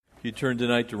You turn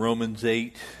tonight to Romans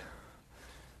 8.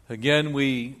 Again,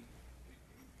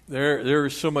 there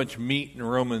is so much meat in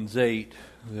Romans 8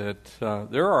 that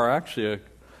there are actually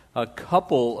a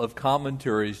couple of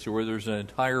commentaries to where there's an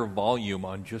entire volume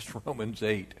on just Romans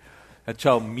 8. That's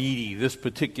how meaty this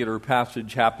particular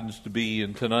passage happens to be.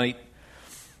 And tonight,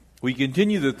 we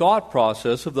continue the thought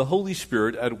process of the Holy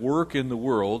Spirit at work in the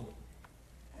world.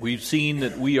 We've seen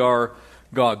that we are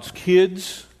God's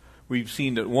kids. We've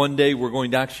seen that one day we're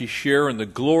going to actually share in the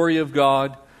glory of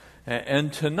God.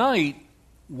 And tonight,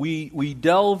 we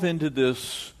delve into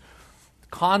this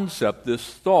concept, this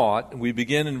thought. We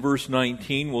begin in verse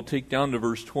 19. We'll take down to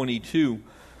verse 22.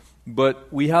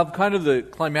 But we have kind of the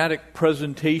climatic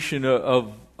presentation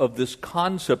of this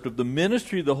concept of the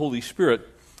ministry of the Holy Spirit,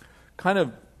 kind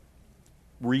of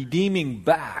redeeming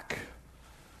back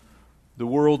the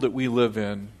world that we live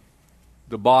in,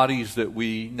 the bodies that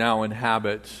we now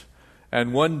inhabit,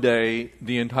 and one day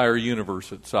the entire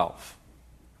universe itself.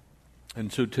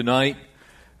 And so tonight,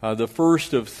 the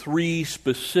first of three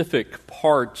specific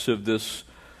parts of this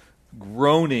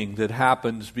groaning that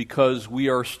happens because we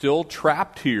are still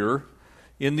trapped here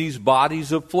in these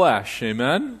bodies of flesh.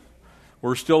 Amen?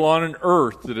 We're still on an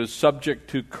earth that is subject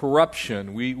to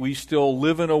corruption. We still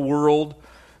live in a world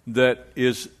that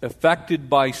is affected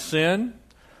by sin.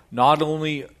 Not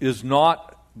only is not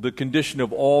the condition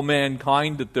of all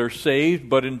mankind that they're saved,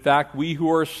 but in fact we who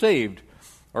are saved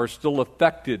are still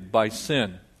affected by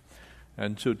sin.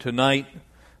 And so tonight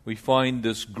we find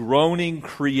this groaning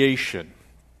creation.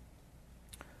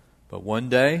 But one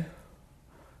day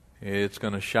it's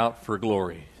going to shout for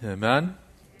glory. Amen?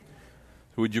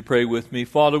 So would you pray with me?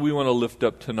 Father, we want to lift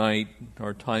up tonight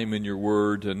our time in your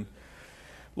word. And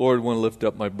Lord, I want to lift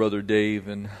up my brother Dave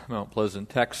in Mount Pleasant,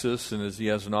 Texas, and as he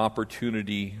has an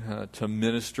opportunity to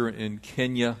minister in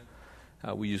Kenya,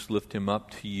 we just lift him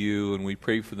up to you, and we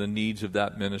pray for the needs of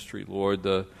that ministry, Lord,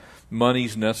 the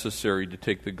monies necessary to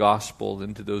take the gospel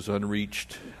into those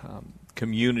unreached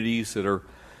communities that are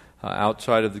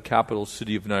outside of the capital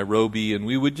city of Nairobi, and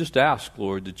we would just ask,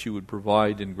 Lord, that you would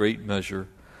provide in great measure,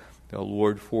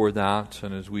 Lord, for that,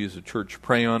 and as we as a church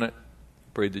pray on it,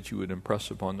 pray that you would impress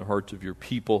upon the hearts of your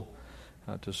people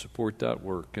to support that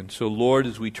work. And so, Lord,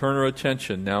 as we turn our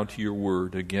attention now to your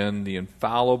word, again, the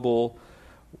infallible,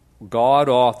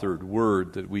 God-authored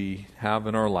word that we have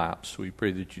in our laps, we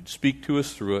pray that you'd speak to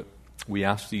us through it. We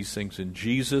ask these things in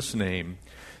Jesus' name.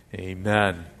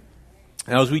 Amen.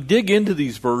 Now, as we dig into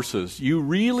these verses, you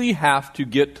really have to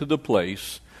get to the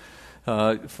place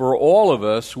for all of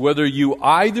us, whether you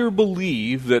either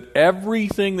believe that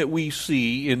everything that we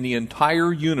see in the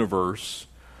entire universe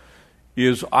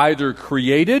is either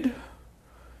created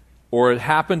or it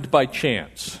happened by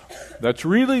chance. That's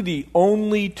really the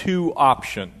only two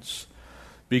options.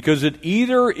 Because it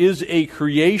either is a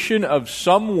creation of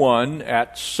someone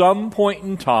at some point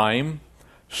in time,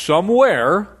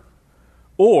 somewhere,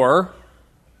 or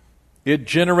it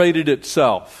generated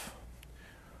itself.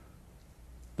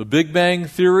 The Big Bang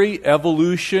Theory,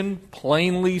 evolution,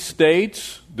 plainly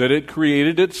states that it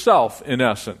created itself, in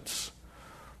essence.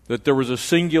 That there was a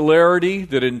singularity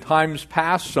that in times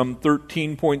past, some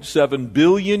 13.7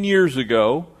 billion years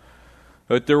ago,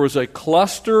 that there was a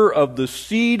cluster of the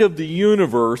seed of the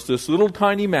universe, this little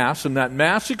tiny mass, and that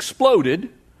mass exploded.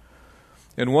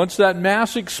 And once that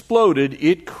mass exploded,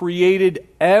 it created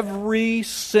every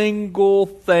single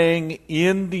thing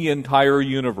in the entire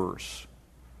universe.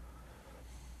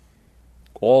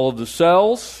 All of the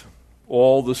cells,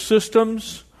 all the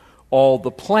systems, all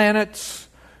the planets,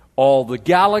 all the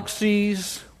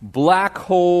galaxies, black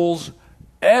holes,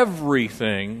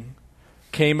 everything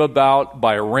came about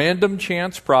by random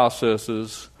chance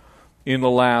processes in the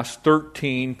last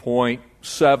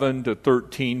 13.7 to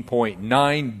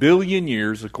 13.9 billion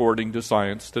years, according to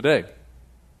science today.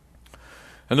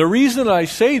 And the reason I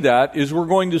say that is we're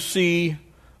going to see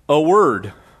a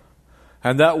word,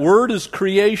 and that word is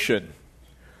creation.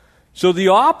 So the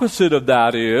opposite of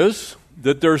that is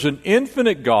that there's an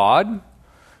infinite God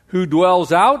who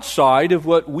dwells outside of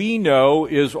what we know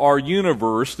is our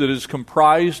universe that is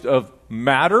comprised of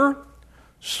matter,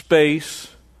 space,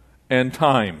 and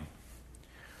time.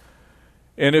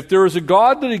 And if there is a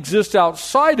God that exists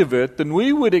outside of it, then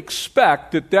we would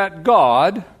expect that that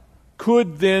God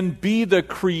could then be the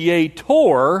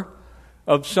creator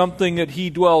of something that he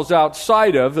dwells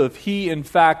outside of, if he in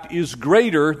fact is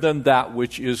greater than that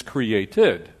which is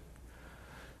created.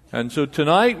 And so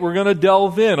tonight we're going to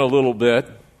delve in a little bit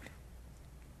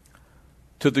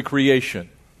to the creation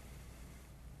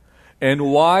and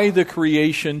why the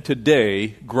creation today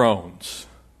groans.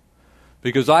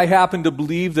 Because I happen to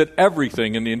believe that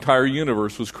everything in the entire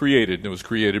universe was created, and it was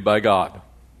created by God.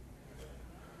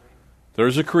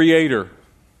 There's a creator.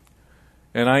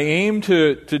 And I aim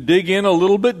to dig in a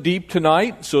little bit deep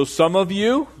tonight, so some of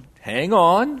you, hang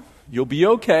on, you'll be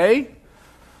okay.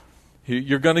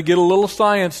 You're going to get a little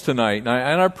science tonight.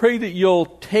 And I pray that you'll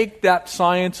take that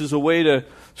science as a way to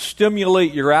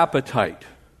stimulate your appetite.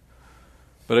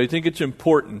 But I think it's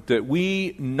important that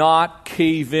we not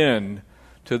cave in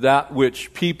to that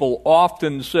which people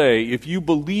often say, if you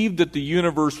believe that the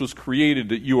universe was created,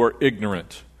 that you are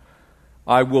ignorant.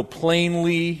 I will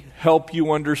plainly help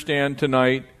you understand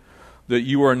tonight that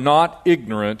you are not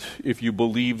ignorant if you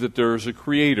believe that there is a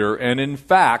creator. And in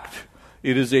fact,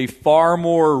 it is a far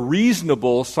more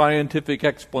reasonable scientific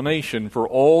explanation for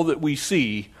all that we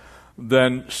see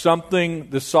than something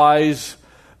the size,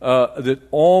 that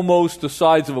almost the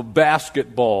size of a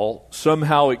basketball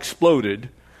somehow exploded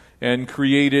and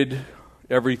created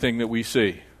everything that we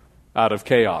see out of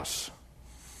chaos.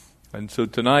 And so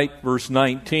tonight, verse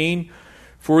 19,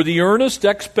 for the earnest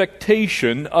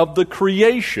expectation of the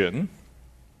creation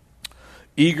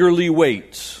eagerly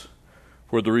waits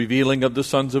for the revealing of the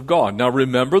sons of God. Now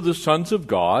remember, the sons of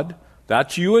God,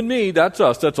 that's you and me, that's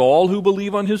us, that's all who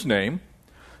believe on His name.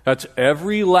 That's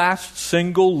every last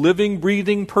single living,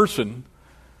 breathing person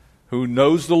who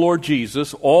knows the Lord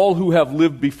Jesus, all who have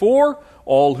lived before,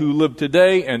 all who live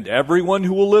today, and everyone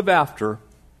who will live after.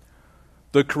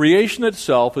 The creation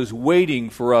itself is waiting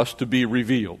for us to be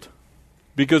revealed.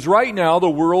 Because right now the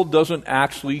world doesn't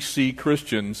actually see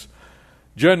Christians,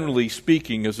 generally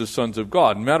speaking, as the sons of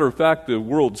God. Matter of fact, the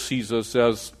world sees us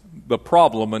as the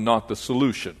problem and not the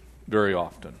solution very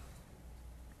often.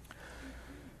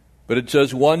 But it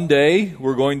says one day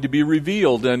we're going to be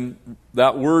revealed, and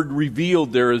that word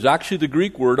revealed there is actually the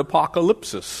Greek word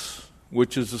apocalypsis,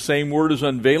 which is the same word as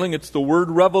unveiling. It's the word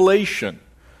revelation,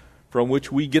 from which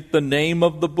we get the name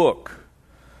of the book.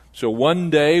 So one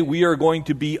day we are going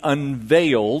to be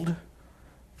unveiled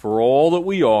for all that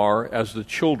we are as the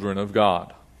children of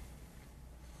God.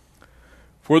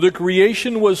 For the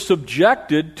creation was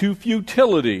subjected to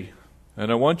futility.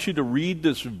 And I want you to read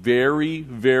this very,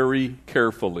 very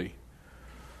carefully.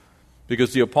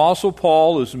 Because the Apostle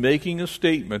Paul is making a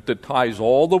statement that ties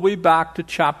all the way back to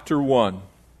chapter 1.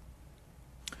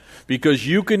 Because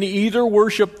you can either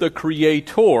worship the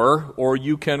Creator or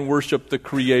you can worship the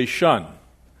creation.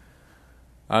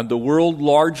 And the world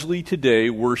largely today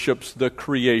worships the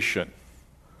creation.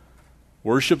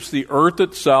 Worships the earth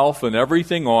itself and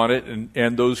everything on it,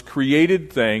 and those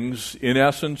created things, in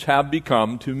essence, have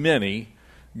become, to many,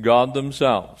 God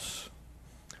themselves.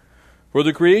 For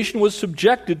the creation was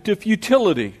subjected to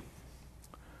futility.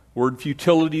 Word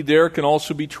futility there can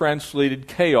also be translated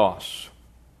chaos.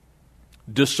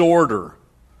 Disorder.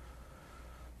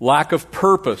 Lack of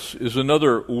purpose is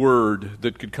another word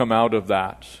that could come out of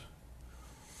that.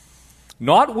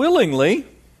 Not willingly.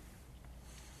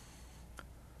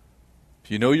 If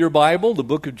you know your Bible, the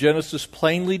book of Genesis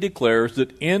plainly declares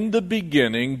that in the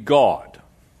beginning God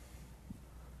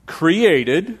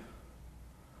created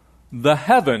the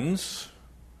heavens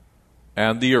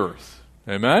and the earth.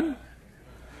 Amen?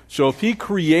 So if He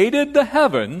created the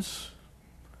heavens,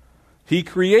 He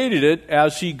created it,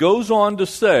 as He goes on to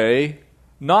say,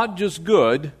 not just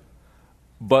good,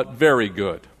 but very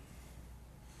good.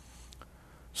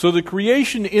 So the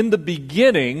creation in the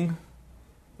beginning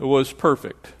was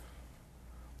perfect.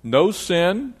 No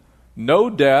sin, no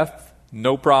death,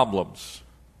 no problems.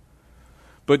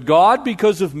 But God,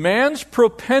 because of man's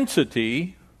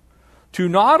propensity to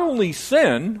not only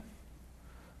sin,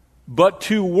 but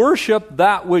to worship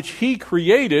that which He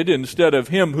created instead of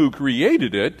Him who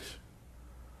created it,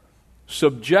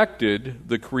 subjected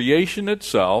the creation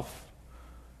itself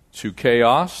to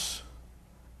chaos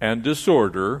and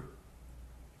disorder,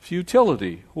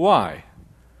 futility. Why?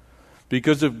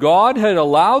 Because if God had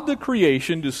allowed the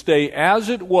creation to stay as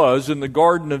it was in the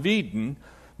Garden of Eden,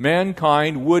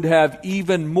 mankind would have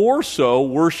even more so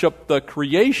worshiped the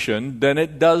creation than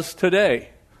it does today.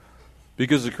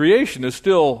 Because the creation is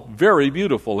still very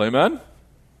beautiful. Amen?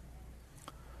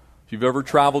 If you've ever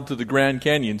traveled to the Grand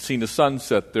Canyon, seen a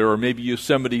sunset there, or maybe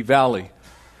Yosemite Valley,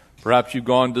 perhaps you've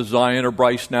gone to Zion or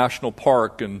Bryce National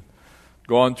Park and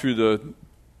gone through the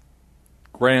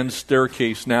Grand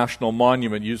Staircase National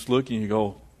Monument, you just look and you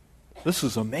go, this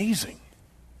is amazing.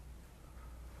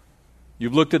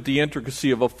 You've looked at the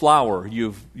intricacy of a flower.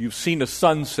 You've seen a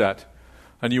sunset,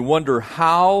 and you wonder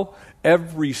how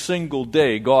every single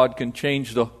day God can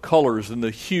change the colors and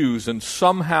the hues, and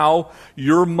somehow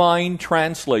your mind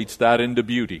translates that into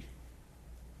beauty.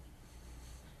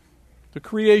 The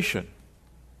creation.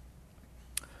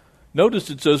 Notice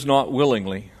it says not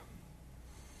willingly.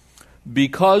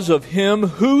 Because of him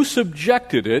who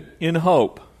subjected it in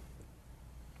hope.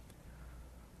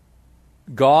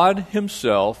 God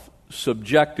himself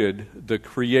subjected the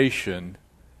creation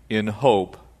in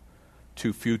hope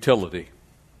to futility.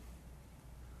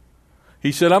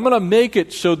 He said, I'm going to make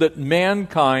it so that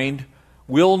mankind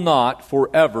will not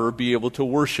forever be able to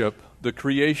worship the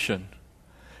creation.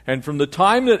 And from the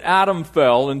time that Adam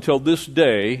fell until this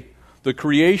day, the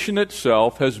creation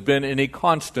itself has been in a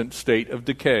constant state of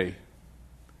decay.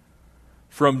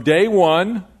 From day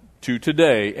one to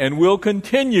today, and will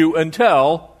continue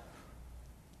until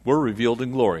we're revealed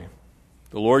in glory.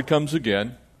 The Lord comes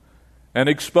again and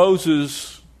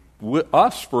exposes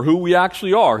us for who we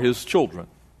actually are, his children.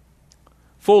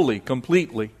 Fully,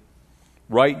 completely.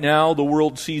 Right now, the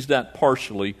world sees that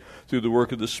partially through the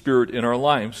work of the Spirit in our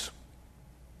lives.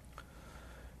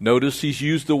 Notice he's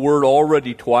used the word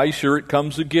already twice. Here it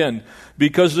comes again.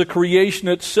 Because the creation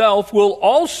itself will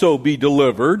also be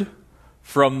delivered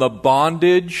from the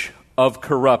bondage of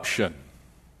corruption.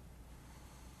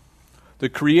 The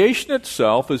creation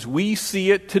itself, as we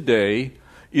see it today,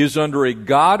 is under a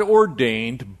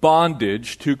God-ordained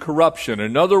bondage to corruption.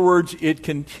 In other words, it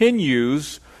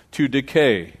continues to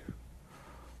decay.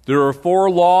 There are 4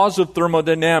 laws of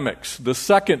thermodynamics. The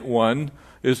second one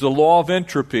is the law of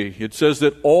entropy. It says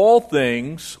that all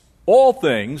things,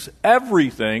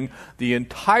 everything, the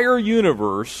entire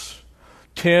universe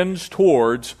tends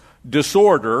towards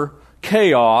disorder,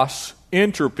 chaos,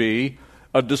 entropy,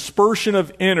 a dispersion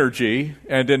of energy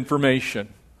and information.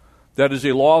 That is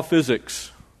a law of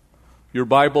physics. Your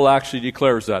Bible actually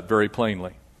declares that very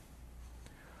plainly.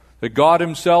 That God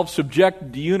himself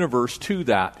subjected the universe to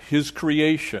that, his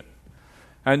creation.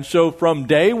 And so from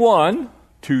day one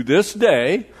to this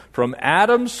day, from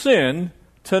Adam's sin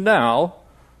to now,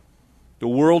 the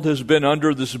world has been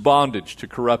under this bondage to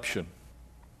corruption.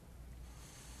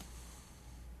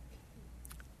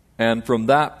 And from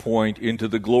that point into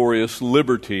the glorious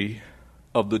liberty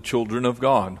of the children of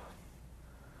God.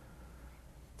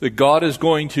 That God is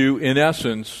going to, in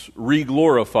essence,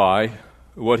 re-glorify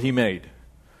what he made.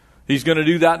 He's going to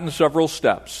do that in several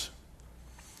steps.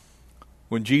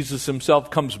 When Jesus himself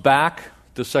comes back,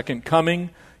 the second coming,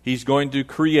 he's going to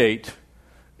create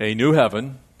a new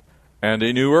heaven and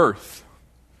a new earth.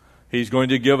 He's going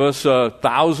to give us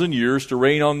 1,000 years to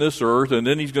reign on this earth, and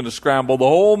then he's going to scramble the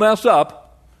whole mess up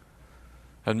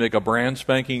and make a brand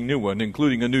spanking new one,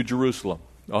 including a new Jerusalem,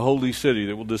 a holy city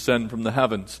that will descend from the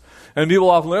heavens. And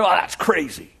people often go, oh, that's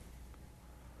crazy.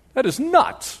 That is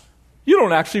nuts. You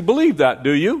don't actually believe that,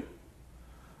 do you?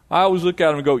 I always look at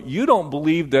them and go, you don't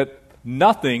believe that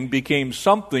nothing became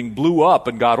something, blew up,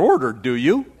 and got ordered, do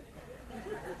you?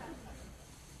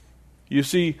 You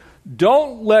see,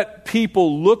 don't let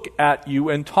people look at you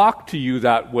and talk to you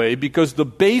that way, because the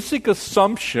basic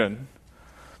assumption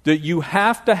that you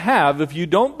have to have if you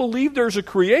don't believe there's a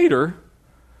creator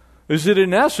is that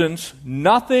in essence,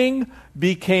 nothing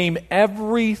became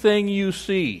everything you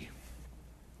see.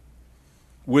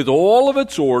 With all of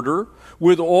its order,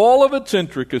 with all of its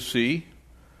intricacy,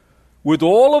 with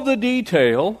all of the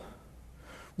detail,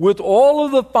 with all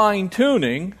of the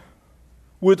fine-tuning,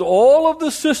 with all of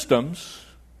the systems,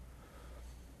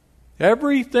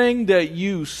 everything that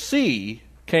you see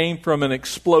came from an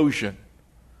explosion.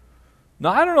 Now,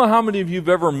 I don't know how many of you have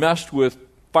ever messed with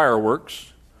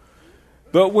fireworks,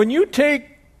 but when you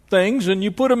take things and you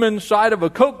put them inside of a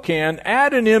Coke can,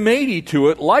 add an M80 to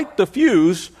it, light the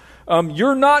fuse,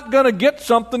 you're not going to get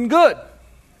something good.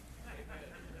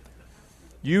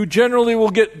 You generally will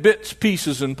get bits,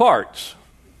 pieces, and parts.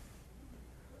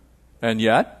 And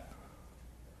yet,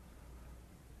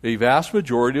 a vast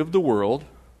majority of the world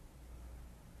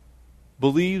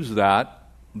believes that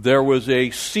there was a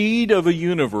seed of a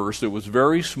universe that was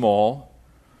very small,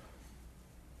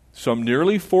 some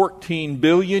nearly 14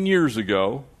 billion years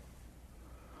ago,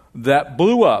 that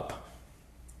blew up,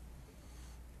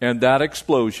 and that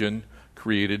explosion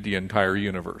created the entire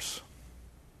universe.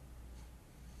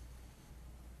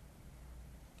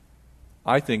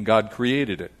 I think God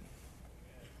created it.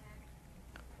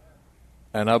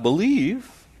 And I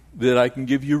believe that I can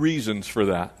give you reasons for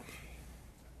that.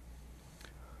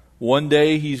 One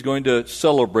day he's going to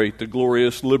celebrate the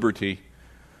glorious liberty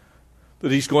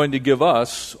that he's going to give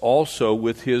us also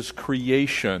with his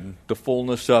creation, the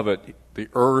fullness of it, the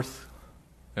earth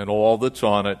and all that's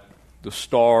on it, the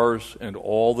stars and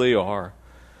all they are.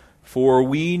 For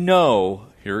we know,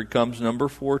 here it comes number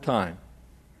 4 time,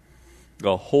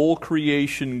 the whole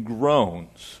creation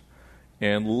groans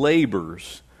and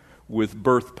labors with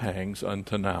birth pangs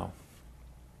unto now.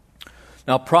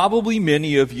 Now, probably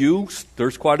many of you,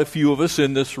 there's quite a few of us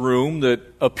in this room that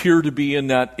appear to be in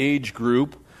that age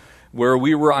group where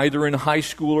we were either in high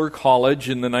school or college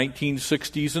in the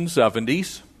 1960s and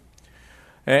 70s.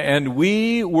 And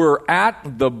we were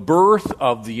at the birth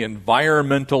of the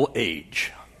environmental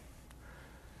age,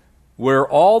 where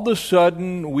all of a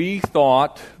sudden we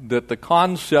thought that the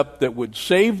concept that would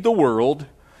save the world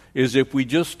is if we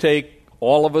just take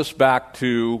all of us back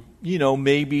to,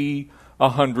 maybe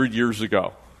 100 years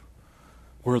ago,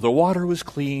 where the water was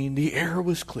clean, the air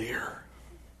was clear,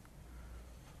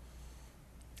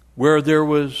 where there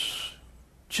was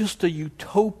just a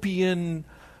utopian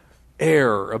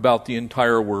air about the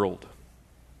entire world.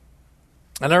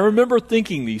 And I remember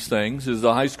thinking these things as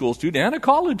a high school student and a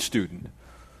college student.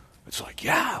 It's like,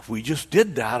 yeah, if we just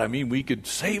did that, we could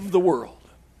save the world.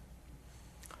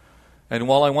 And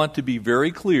while I want to be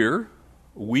very clear,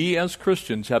 we as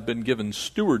Christians have been given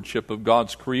stewardship of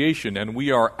God's creation, and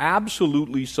we are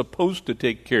absolutely supposed to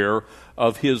take care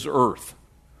of His earth.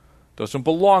 It doesn't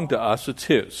belong to us, it's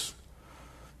His.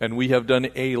 And we have done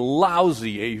a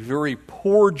very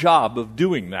poor job of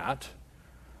doing that.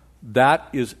 That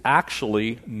is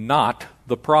actually not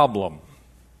the problem.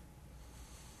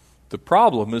 The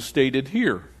problem is stated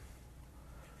here.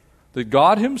 That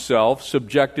God Himself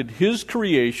subjected His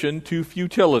creation to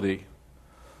futility.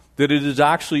 That it is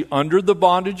actually under the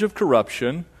bondage of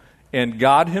corruption, and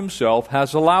God Himself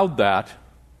has allowed that.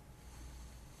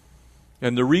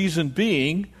 And the reason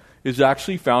being is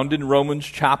actually found in Romans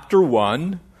chapter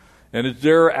 1, and it's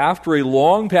there after a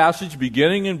long passage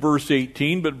beginning in verse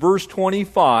 18, but verse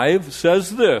 25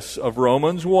 says this of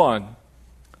Romans 1,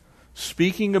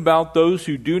 speaking about those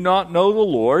who do not know the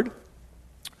Lord,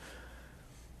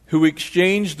 who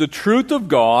exchange the truth of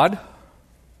God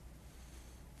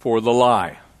for the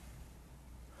lie.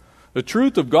 The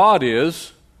truth of God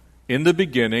is, in the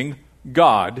beginning,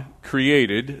 God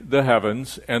created the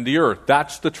heavens and the earth.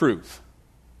 That's the truth.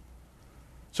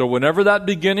 So whenever that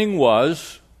beginning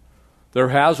was, there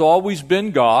has always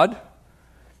been God,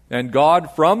 and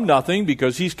God from nothing,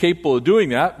 because He's capable of doing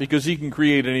that, because He can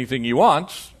create anything He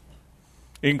wants,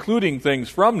 including things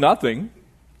from nothing,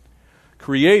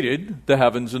 created the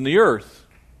heavens and the earth.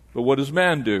 But what does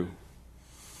man do?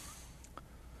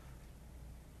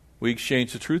 We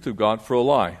exchange the truth of God for a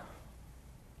lie.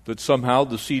 That somehow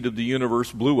the seed of the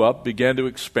universe blew up, began to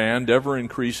expand ever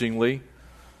increasingly,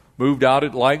 moved out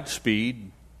at light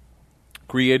speed,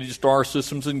 created star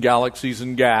systems and galaxies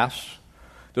and gas.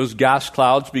 Those gas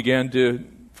clouds began to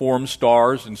form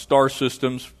stars, and star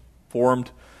systems formed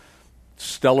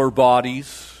stellar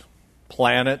bodies,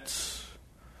 planets.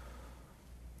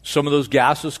 Some of those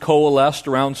gases coalesced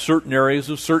around certain areas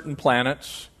of certain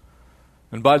planets.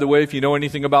 And by the way, if you know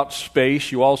anything about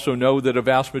space, you also know that a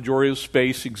vast majority of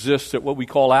space exists at what we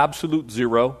call absolute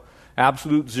zero.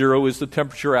 Absolute zero is the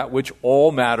temperature at which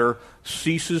all matter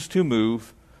ceases to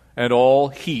move and all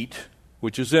heat,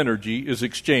 which is energy, is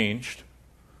exchanged.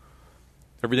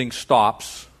 Everything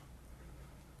stops.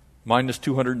 Minus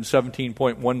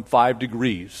 217.15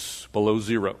 degrees below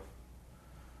zero.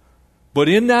 But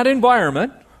in that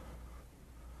environment,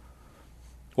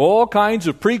 all kinds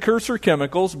of precursor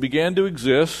chemicals began to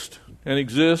exist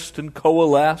and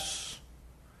coalesce.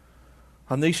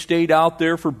 And they stayed out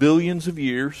there for billions of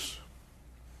years.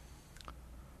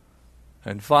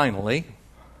 And finally,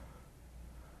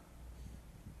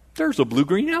 there's a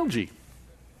blue-green algae.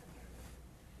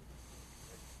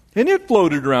 And it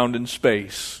floated around in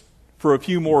space for a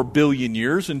few more billion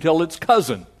years until its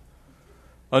cousin,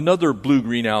 another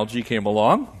blue-green algae, came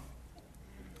along.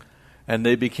 And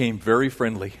they became very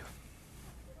friendly.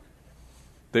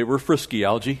 They were frisky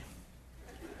algae.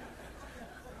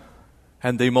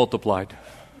 And they multiplied.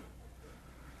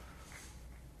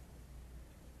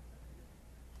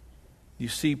 You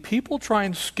see, people try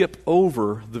and skip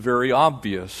over the very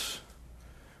obvious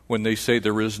when they say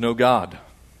there is no God.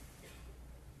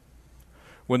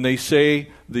 When they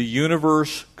say the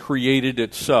universe created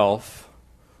itself,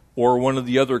 or one of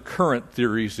the other current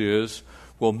theories is,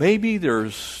 well, maybe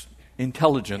there's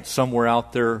intelligence somewhere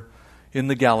out there in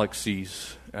the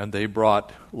galaxies, and they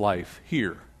brought life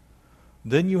here.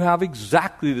 Then you have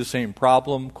exactly the same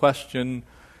problem, question,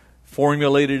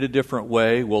 formulated a different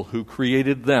way. Well, who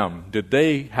created them? Did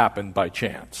they happen by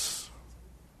chance?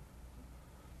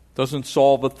 Doesn't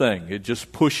solve a thing. It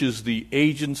just pushes the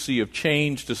agency of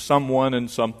change to someone and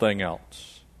something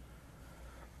else.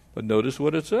 But notice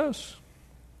what it says.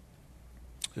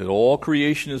 That all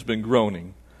creation has been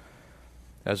groaning,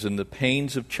 as in the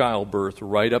pains of childbirth,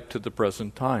 right up to the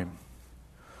present time.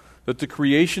 That the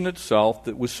creation itself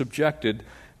that was subjected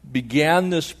began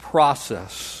this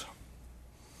process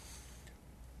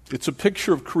It's a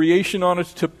picture of creation on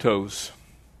its tiptoes.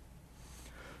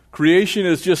 Creation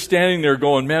is just standing there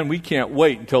going, man, we can't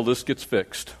wait until this gets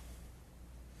fixed.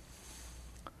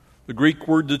 The Greek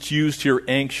word that's used here,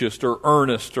 anxious or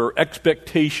earnest or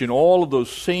expectation, all of those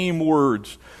same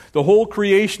words. The whole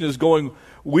creation is going,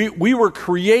 we were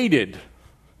created,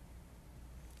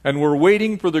 and we're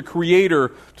waiting for the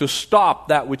Creator to stop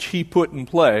that which He put in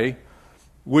play,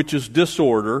 which is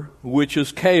disorder, which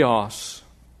is chaos.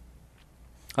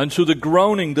 And so the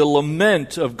groaning, the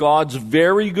lament of God's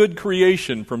very good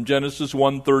creation from Genesis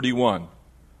 1:31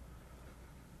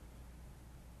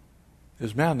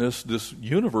 is, man, this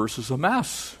universe is a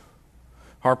mess.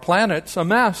 Our planet's a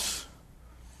mess.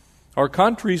 Our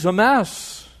country's a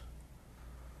mess.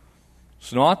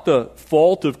 It's not the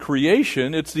fault of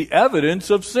creation, it's the evidence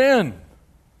of sin.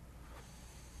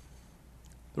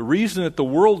 The reason that the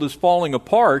world is falling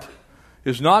apart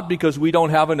is not because we don't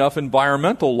have enough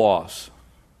environmental laws.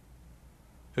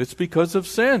 It's because of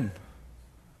sin.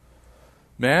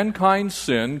 Mankind's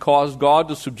sin caused God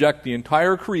to subject the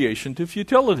entire creation to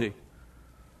futility.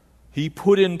 He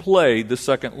put in play the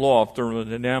second law of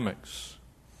thermodynamics.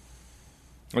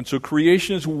 And so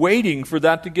creation is waiting for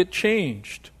that to get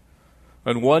changed.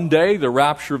 And one day, the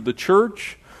rapture of the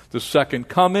church, the second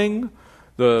coming,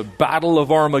 the battle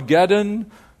of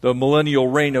Armageddon, the millennial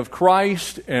reign of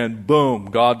Christ, and boom,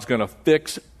 God's going to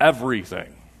fix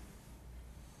everything.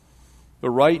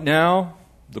 But right now,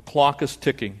 the clock is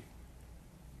ticking.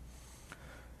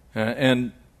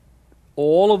 And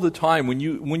all of the time, when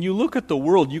you look at the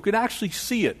world, you can actually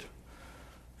see it.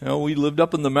 You know, we lived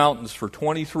up in the mountains for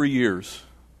 23 years.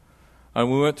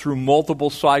 And we went through multiple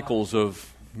cycles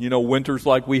of, winters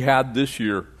like we had this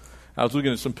year. I was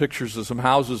looking at some pictures of some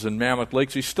houses in Mammoth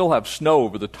Lakes. They still have snow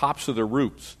over the tops of their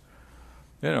roofs.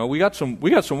 We got some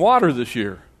water this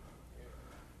year.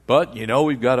 But,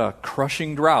 we've got a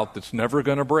crushing drought that's never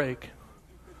going to break.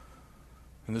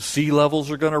 And the sea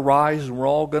levels are going to rise and we're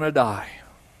all going to die.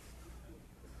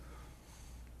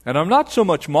 And I'm not so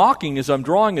much mocking as I'm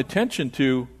drawing attention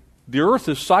to the earth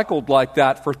has cycled like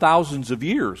that for thousands of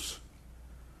years.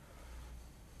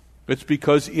 It's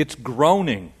because it's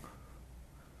groaning.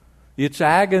 It's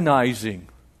agonizing.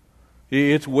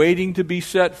 It's waiting to be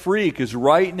set free because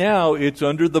right now it's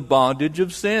under the bondage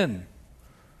of sin.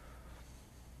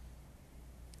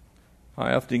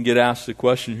 I often get asked the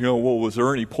question, was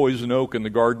there any poison oak in the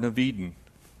Garden of Eden?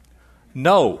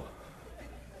 No.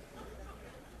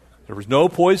 There was no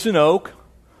poison oak.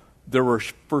 There were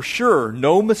for sure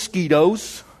no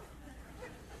mosquitoes.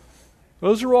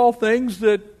 Those are all things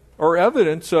that are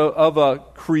evidence of a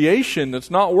creation that's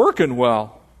not working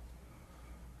well.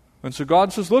 And so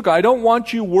God says, look, I don't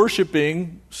want you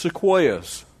worshiping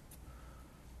sequoias.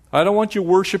 I don't want you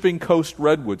worshiping coast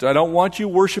redwoods. I don't want you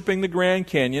worshiping the Grand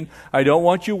Canyon. I don't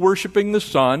want you worshiping the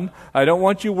sun. I don't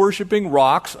want you worshiping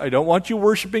rocks. I don't want you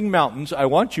worshiping mountains. I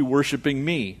want you worshiping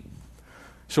me.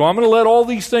 So I'm going to let all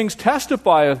these things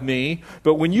testify of me,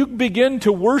 but when you begin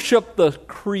to worship the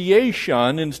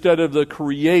creation instead of the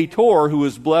Creator who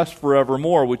is blessed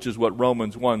forevermore, which is what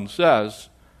Romans 1 says,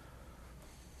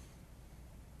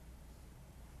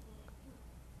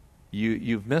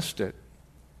 you've missed it.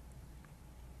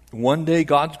 One day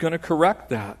God's going to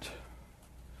correct that.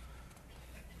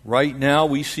 Right now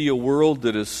we see a world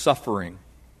that is suffering.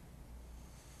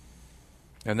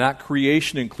 And that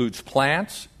creation includes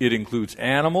plants, it includes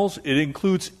animals, it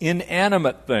includes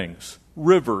inanimate things,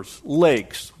 rivers,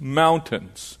 lakes,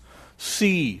 mountains,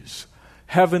 seas,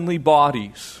 heavenly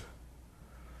bodies.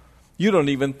 You don't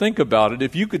even think about it.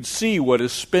 If you could see what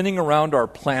is spinning around our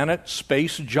planet,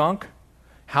 space junk,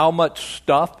 how much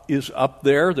stuff is up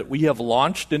there that we have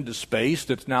launched into space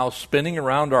that's now spinning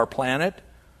around our planet.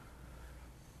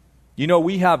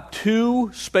 We have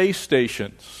 2 space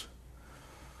stations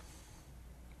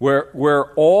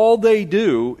where all they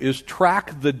do is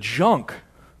track the junk,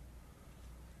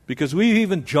 because we've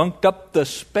even junked up the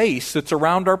space that's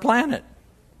around our planet.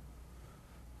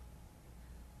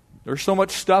 There's so much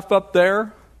stuff up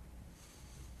there.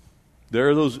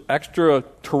 There are those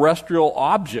extraterrestrial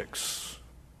objects.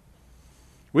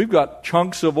 We've got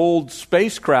chunks of old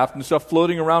spacecraft and stuff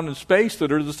floating around in space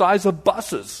that are the size of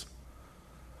buses.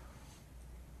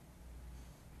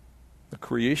 The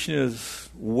creation is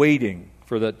waiting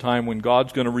for that time when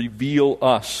God's going to reveal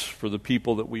us for the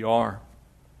people that we are.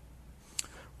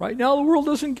 Right now, the world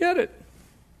doesn't get it.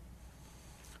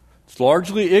 It's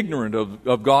largely ignorant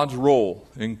of God's role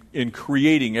in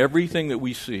creating everything that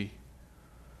we see.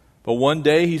 But one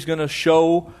day, He's going to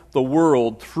show the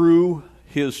world through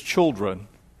His children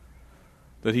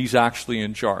that He's actually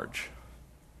in charge.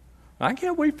 I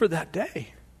can't wait for that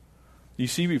day. You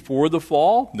see, before the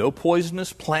fall, no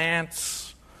poisonous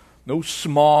plants, no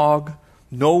smog,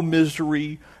 no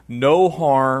misery, no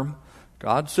harm.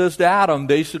 God says to Adam,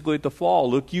 basically at the fall,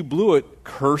 look, you blew it.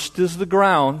 Cursed is the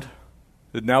ground.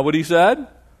 Isn't that what he said?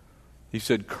 He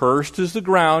said, cursed is the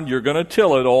ground. You're going to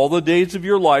till it all the days of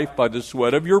your life by the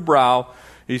sweat of your brow.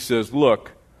 He says,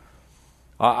 look,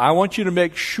 I want you to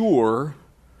make sure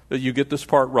that you get this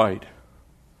part right.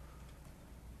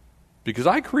 Because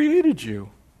I created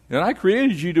you. And I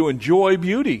created you to enjoy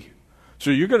beauty. So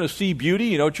you're going to see beauty.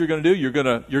 You know what you're going to do? You're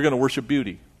going to worship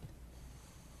beauty.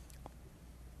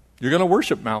 You're going to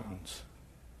worship mountains.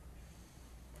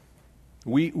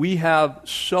 We have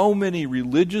so many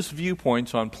religious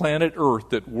viewpoints on planet Earth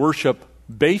that worship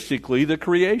basically the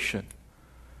creation.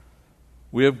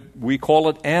 We call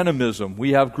it animism.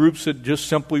 We have groups that just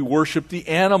simply worship the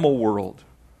animal world.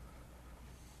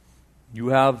 You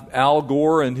have Al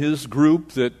Gore and his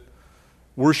group that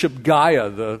worship Gaia,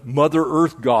 the Mother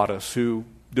Earth goddess, who,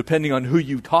 depending on who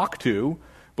you talk to,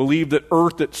 believe that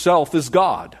Earth itself is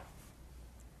God.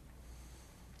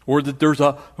 Or that there's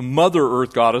a Mother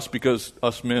Earth goddess because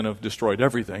us men have destroyed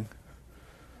everything.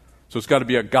 So it's got to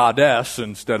be a goddess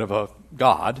instead of a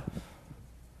god.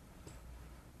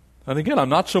 And again, I'm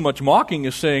not so much mocking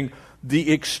as saying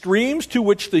the extremes to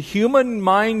which the human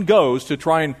mind goes to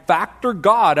try and factor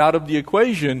God out of the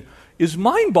equation is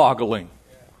mind-boggling.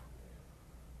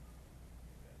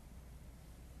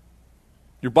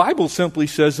 Your Bible simply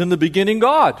says, in the beginning,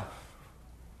 God.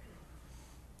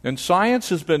 And science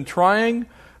has been trying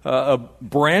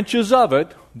branches of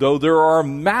it, though there are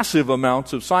massive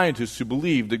amounts of scientists who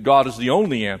believe that God is the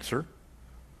only answer.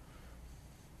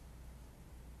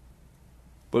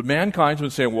 But mankind's been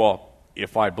saying, well,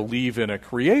 if I believe in a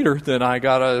creator, then I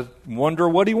got to wonder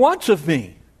what he wants of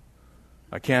me.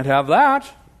 I can't have that.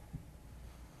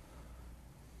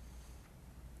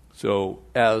 So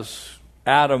as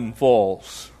Adam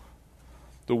falls,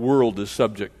 the world is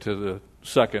subject to the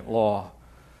second law.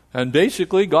 And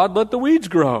basically, God let the weeds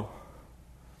grow.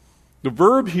 The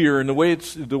verb here and the way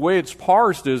it's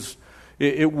parsed is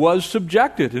it was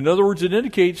subjected. In other words, it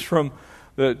indicates from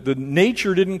the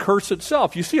nature didn't curse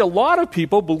itself. You see, a lot of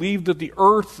people believe that the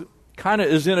earth kind of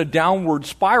is in a downward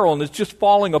spiral and it's just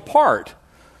falling apart.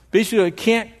 Basically, it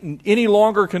can't any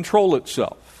longer control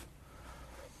itself.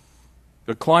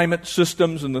 The climate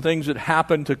systems and the things that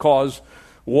happen to cause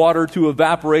water to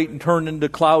evaporate and turn into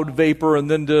cloud vapor and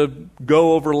then to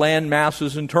go over land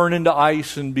masses and turn into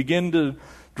ice and begin to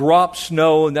drop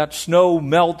snow, and that snow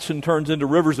melts and turns into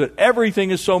rivers, that everything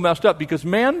is so messed up because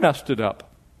man messed it up.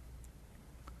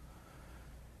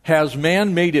 Has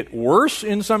man made it worse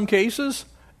in some cases?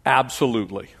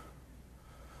 Absolutely.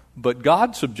 But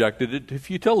God subjected it to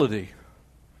futility.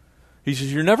 He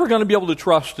says, you're never going to be able to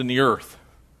trust in the earth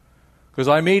because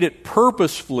I made it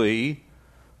purposefully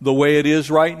the way it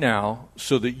is right now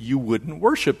so that you wouldn't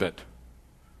worship it.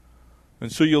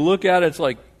 And so you look at it, it's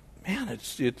like, man,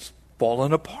 it's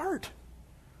fallen apart.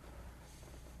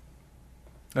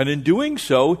 And in doing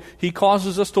so, he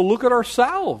causes us to look at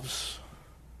ourselves.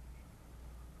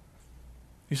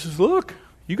 He says, look,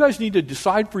 you guys need to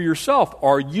decide for yourself.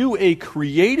 Are you a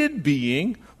created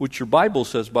being, which your Bible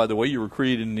says, by the way, you were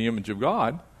created in the image of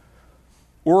God,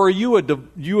 or are you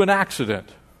an accident?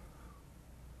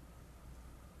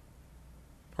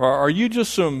 Or are you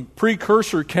just some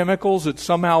precursor chemicals that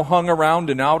somehow hung around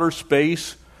in outer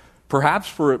space, perhaps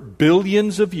for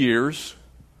billions of years?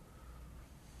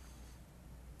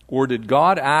 Or did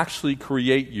God actually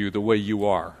create you the way you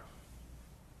are?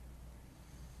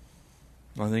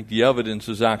 I think the evidence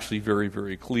is actually very,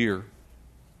 very clear.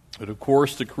 But of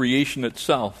course, the creation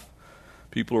itself,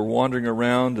 people are wandering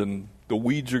around and the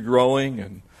weeds are growing.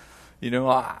 And, you know,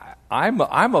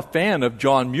 I'm a fan of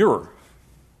John Muir.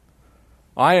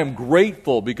 I am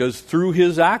grateful because through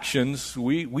his actions,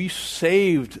 we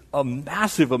saved a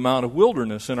massive amount of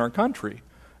wilderness in our country.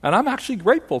 And I'm actually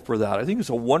grateful for that. I think it's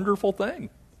a wonderful thing.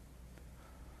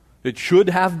 It should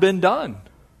have been done.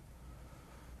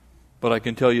 But I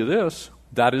can tell you this,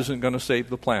 that isn't going to save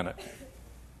the planet.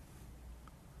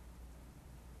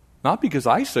 Not because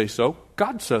I say so,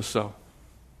 God says so.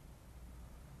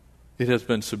 It has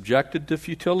been subjected to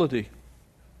futility.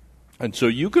 And so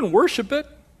you can worship it.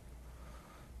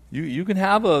 You can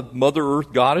have a Mother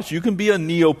Earth goddess. You can be a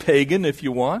neo-pagan if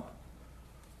you want.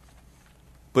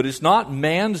 But it's not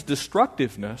man's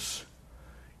destructiveness.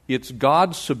 It's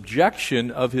God's subjection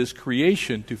of his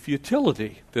creation to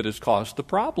futility that has caused the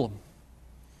problem.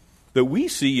 That we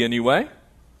see anyway.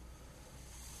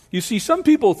 You see, some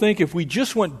people think if we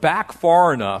just went back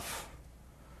far enough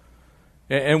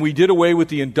and we did away with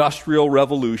the Industrial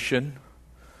Revolution,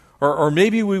 Or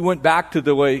maybe we went back to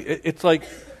the way, it's like,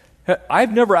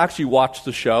 I've never actually watched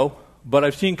the show, but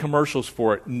I've seen commercials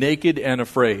for it, Naked and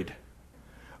Afraid.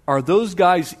 Are those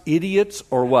guys idiots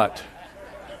or what?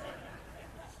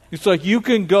 It's like you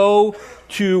can go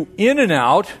to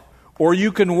In-N-Out, or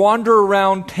you can wander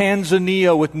around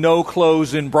Tanzania with no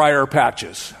clothes in briar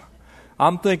patches.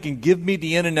 I'm thinking, give me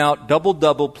the In-N-Out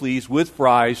double, please, with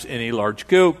fries and a large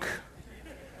Coke.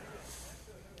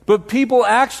 But people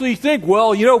actually think,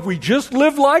 well, if we just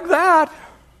live like that,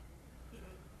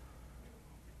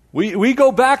 we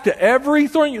go back to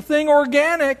everything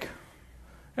organic.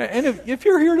 And if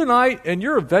you're here tonight and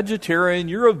you're a vegetarian,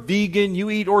 you're a vegan, you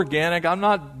eat organic, I'm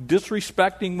not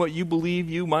disrespecting what you believe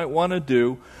you might want to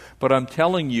do, but I'm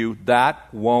telling you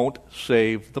that won't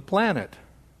save the planet.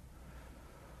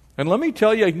 And let me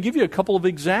tell you, I can give you a couple of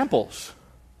examples.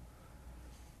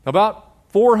 About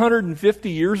 450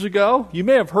 years ago, you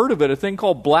may have heard of it, a thing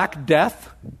called Black Death.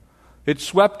 It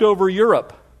swept over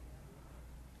Europe.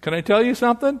 Can I tell you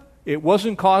something? It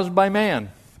wasn't caused by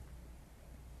man.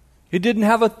 It didn't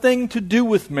have a thing to do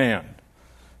with man.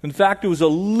 In fact, it was a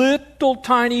little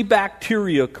tiny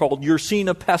bacteria called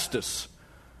Yersinia pestis.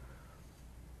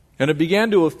 And it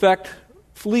began to affect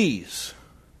fleas.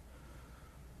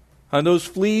 And those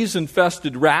fleas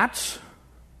infested rats.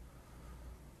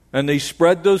 And they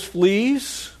spread those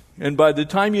fleas. And by the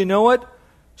time you know it,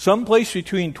 someplace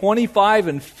between 25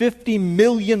 and 50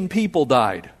 million people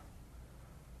died.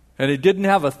 And it didn't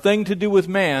have a thing to do with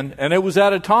man. And it was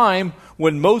at a time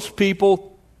when most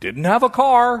people didn't have a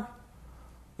car.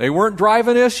 They weren't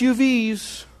driving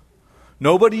SUVs.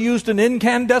 Nobody used an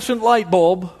incandescent light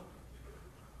bulb.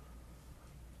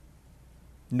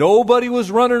 Nobody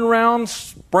was running around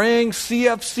spraying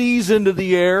CFCs into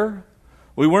the air.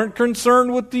 We weren't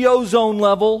concerned with the ozone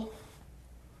level.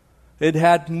 It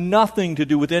had nothing to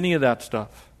do with any of that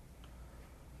stuff.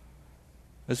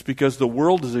 It's because the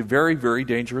world is a very, very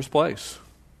dangerous place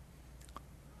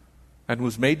and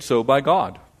was made so by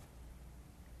God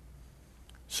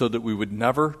so that we would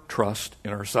never trust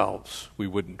in ourselves. We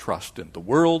wouldn't trust in the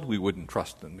world. We wouldn't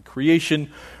trust in the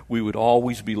creation. We would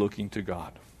always be looking to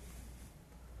God.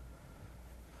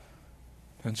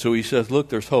 And so he says, look,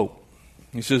 there's hope.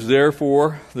 He says,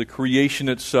 therefore, the creation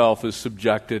itself is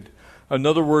subjected. In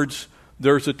other words,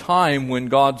 there's a time when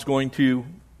God's going to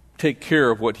take care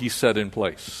of what he set in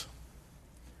place.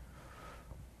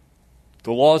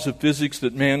 The laws of physics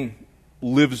that man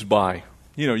lives by.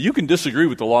 You can disagree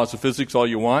with the laws of physics all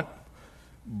you want,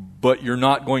 but you're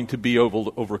not going to be able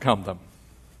to overcome them.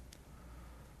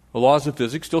 The laws of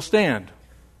physics still stand.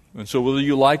 And so whether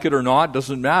you like it or not,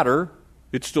 doesn't matter.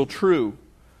 It's still true.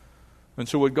 And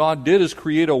so what God did is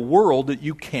create a world that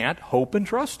you can't hope and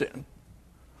trust in.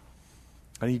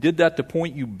 And he did that to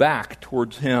point you back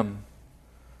towards him.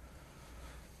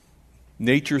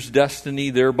 Nature's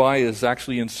destiny thereby is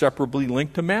actually inseparably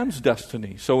linked to man's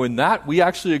destiny. So in that, we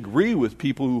actually agree with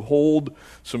people who hold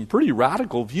some pretty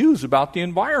radical views about the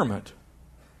environment.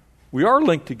 We are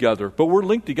linked together, but we're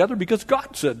linked together because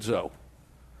God said so.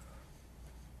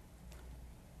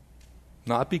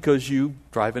 Not because you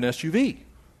drive an SUV.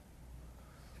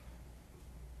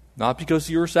 Not because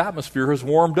the Earth's atmosphere has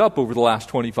warmed up over the last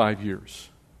 25 years.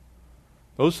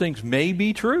 Those things may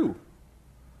be true.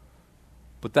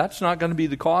 But that's not going to be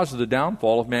the cause of the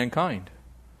downfall of mankind.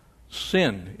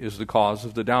 Sin is the cause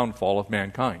of the downfall of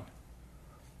mankind.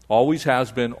 Always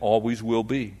has been, always will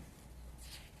be.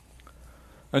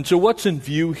 And so what's in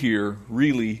view here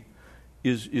really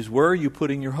is where are you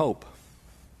putting your hope?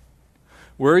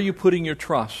 Where are you putting your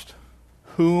trust?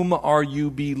 Whom are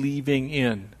you believing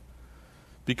in?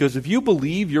 Because if you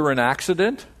believe you're an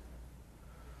accident,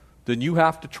 then you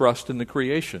have to trust in the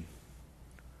creation.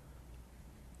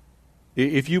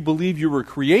 If you believe you were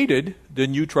created,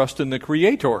 then you trust in the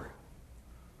Creator.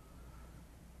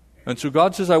 And so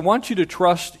God says, I want you to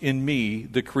trust in me,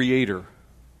 the Creator,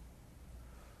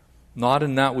 not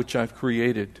in that which I've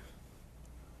created.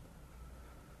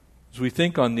 As we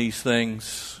think on these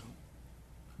things,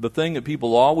 the thing that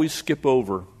people always skip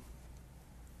over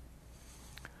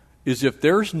is if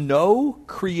there's no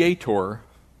Creator,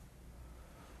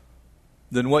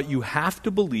 then what you have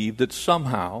to believe that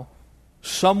somehow,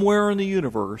 somewhere in the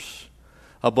universe,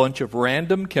 a bunch of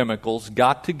random chemicals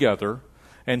got together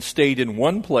and stayed in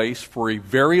one place for a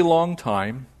very long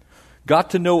time,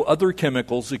 got to know other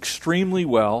chemicals extremely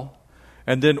well,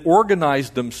 and then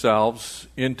organized themselves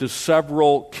into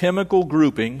several chemical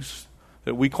groupings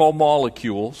that we call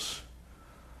molecules.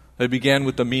 They began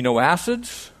with amino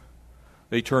acids,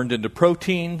 they turned into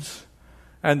proteins,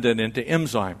 and then into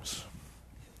enzymes.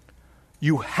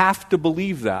 You have to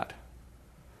believe that.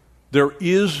 There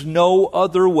is no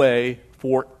other way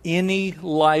for any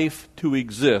life to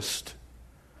exist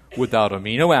without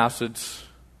amino acids,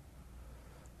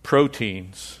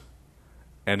 proteins,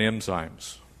 and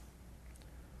enzymes.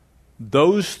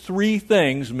 Those three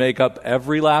things make up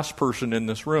every last person in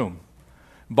this room.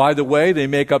 By the way, they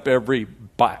make up every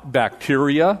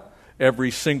bacteria,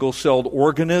 every single-celled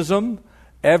organism,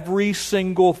 every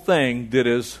single thing that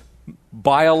is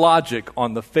biologic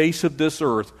on the face of this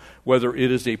earth, whether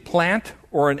it is a plant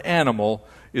or an animal,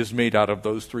 is made out of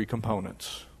those three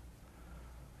components.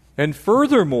 And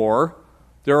furthermore,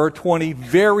 there are 20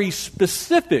 very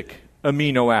specific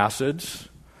amino acids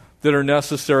that are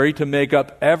necessary to make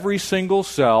up every single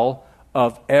cell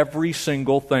of every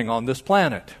single thing on this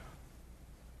planet.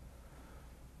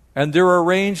 And they're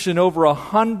arranged in over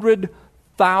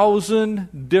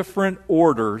 100,000 different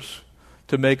orders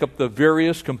to make up the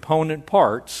various component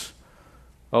parts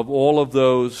of all of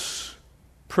those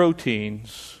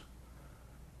proteins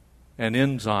and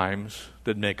enzymes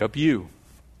that make up you.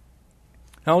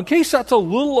 Now, in case that's a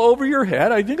little over your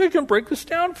head, I think I can break this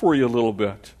down for you a little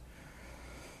bit.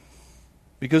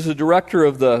 Because the director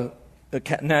of the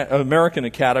American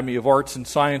Academy of Arts and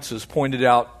Sciences pointed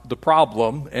out the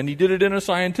problem, and he did it in a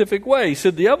scientific way. He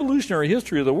said the evolutionary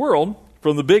history of the world,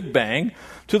 from the Big Bang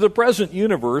to the present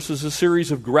universe, is a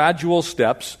series of gradual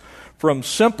steps from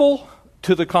simple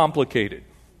to the complicated.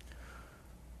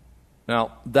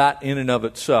 Now, that in and of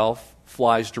itself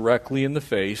flies directly in the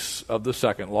face of the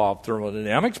second law of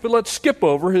thermodynamics, but let's skip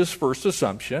over his first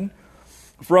assumption.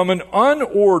 From an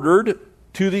unordered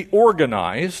to the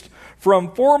organized,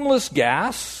 from formless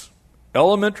gas,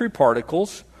 elementary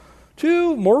particles,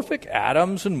 to morphic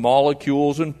atoms and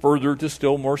molecules, and further to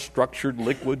still more structured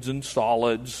liquids and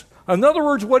solids. In other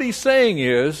words, what he's saying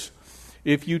is,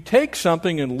 if you take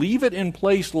something and leave it in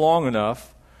place long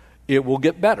enough, it will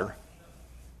get better.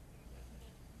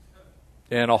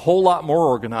 And a whole lot more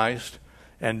organized,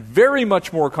 and very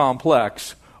much more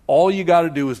complex. All you got to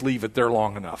do is leave it there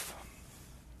long enough.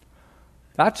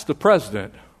 That's the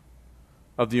president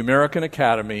of the American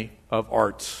Academy of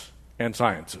Arts and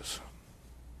Sciences.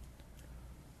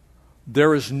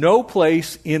 There is no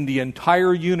place in the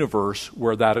entire universe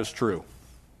where that is true.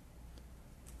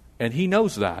 And he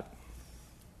knows that.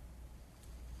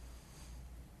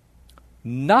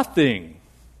 Nothing,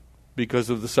 because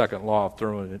of the second law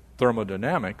of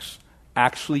thermodynamics,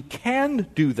 actually can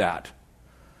do that.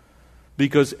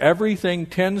 Because everything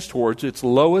tends towards its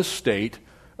lowest state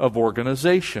of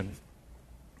organization,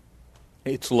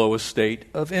 its lowest state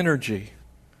of energy.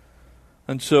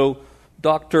 And so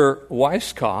Dr.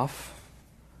 Weisskopf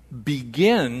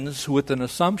begins with an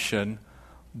assumption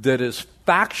that is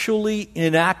factually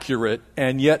inaccurate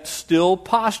and yet still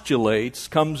postulates,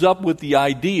 comes up with the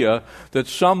idea that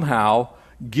somehow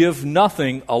give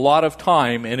nothing a lot of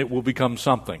time and it will become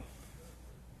something.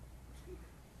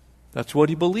 That's what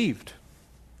he believed.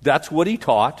 That's what he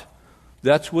taught.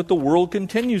 That's what the world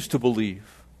continues to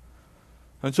believe.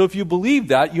 And so if you believe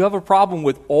that, you have a problem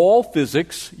with all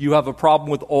physics, you have a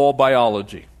problem with all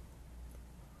biology.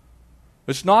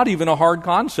 It's not even a hard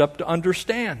concept to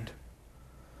understand.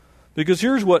 Because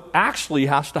here's what actually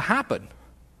has to happen.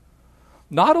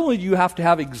 Not only do you have to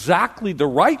have exactly the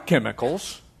right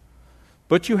chemicals,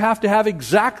 but you have to have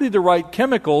exactly the right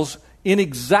chemicals in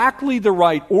exactly the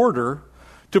right order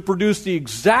to produce the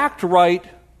exact right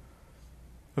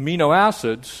amino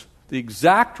acids, the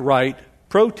exact right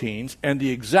proteins, and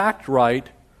the exact right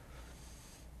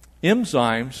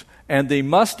enzymes, and they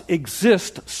must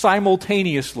exist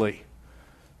simultaneously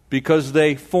because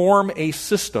they form a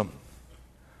system.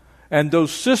 And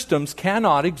those systems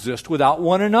cannot exist without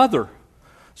one another.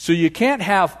 So you can't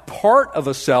have part of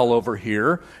a cell over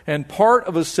here and part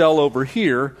of a cell over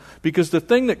here, because the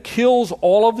thing that kills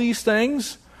all of these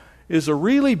things is a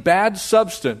really bad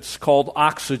substance called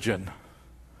oxygen.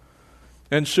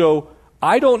 And so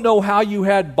I don't know how you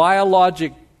had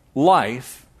biologic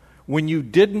life when you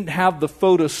didn't have the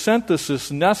photosynthesis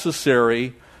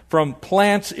necessary from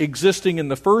plants existing in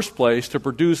the first place to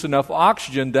produce enough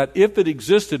oxygen that if it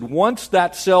existed, once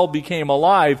that cell became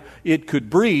alive, it could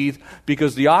breathe,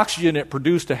 because the oxygen it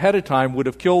produced ahead of time would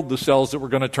have killed the cells that were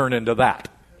going to turn into that.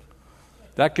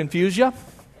 That confuse you?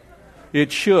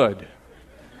 It should.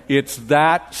 It's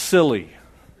that silly.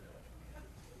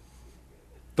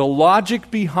 The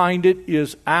logic behind it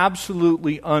is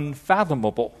absolutely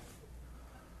unfathomable,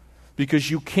 because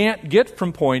you can't get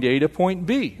from point A to point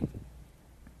B.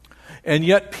 And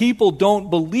yet people don't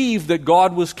believe that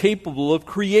God was capable of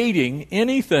creating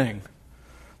anything.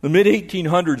 The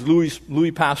mid-1800s,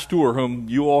 Louis Pasteur, whom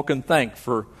you all can thank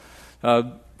for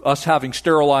us having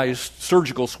sterilized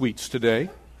surgical suites today,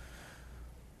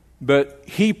 But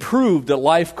he proved that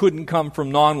life couldn't come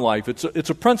from non-life. It's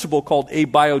a principle called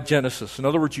abiogenesis. In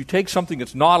other words, you take something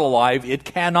that's not alive, it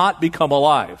cannot become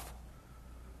alive.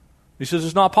 He says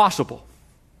it's not possible.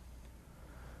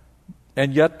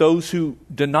 And yet those who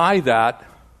deny that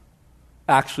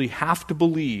actually have to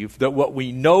believe that what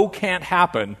we know can't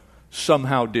happen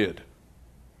somehow did.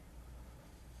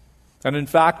 And in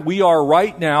fact, we are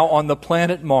right now on the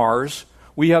planet Mars.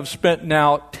 We have spent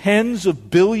now tens of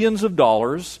billions of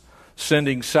dollars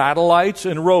sending satellites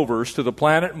and rovers to the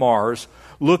planet Mars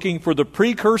looking for the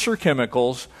precursor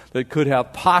chemicals that could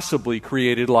have possibly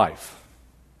created life.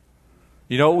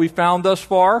 You know what we found thus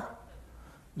far?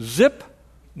 Zip,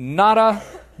 nada,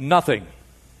 nothing.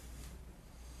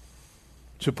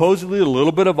 Supposedly a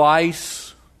little bit of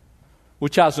ice,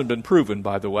 which hasn't been proven,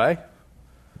 by the way.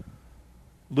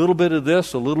 A little bit of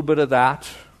this, a little bit of that.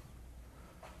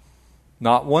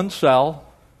 Not one cell,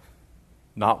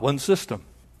 not one system.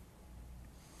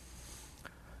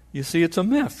 You see, it's a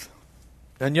myth.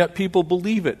 And yet people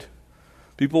believe it.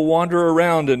 People wander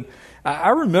around. And I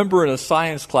remember in a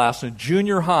science class in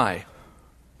junior high.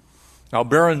 Now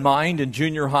bear in mind, in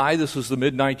junior high, this was the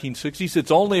mid-1960s.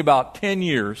 It's only about 10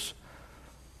 years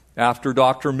after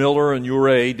Dr. Miller and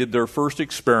Urey did their first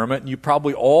experiment. And you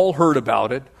probably all heard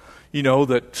about it. You know,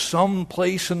 that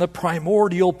someplace in the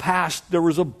primordial past there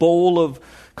was a bowl of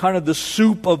kind of the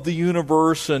soup of the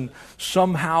universe, and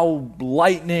somehow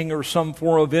lightning or some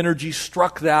form of energy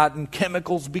struck that, and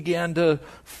chemicals began to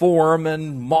form,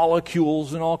 and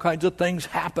molecules and all kinds of things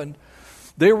happened.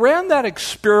 They ran that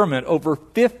experiment over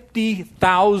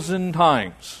 50,000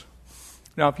 times.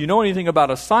 Now, if you know anything about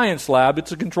a science lab,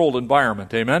 it's a controlled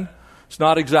environment, amen? It's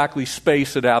not exactly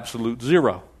space at absolute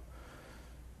zero,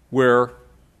 where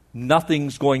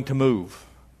nothing's going to move.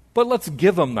 But let's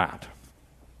give them that.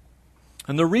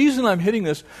 And the reason I'm hitting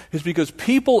this is because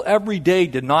people every day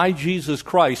deny Jesus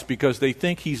Christ because they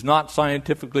think he's not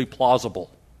scientifically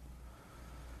plausible.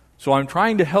 So I'm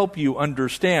trying to help you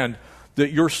understand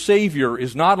that your Savior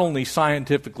is not only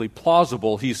scientifically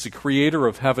plausible, he's the creator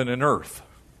of heaven and earth.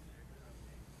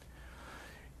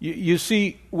 You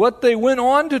see, what they went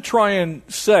on to try and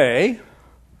say,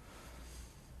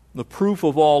 the proof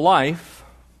of all life,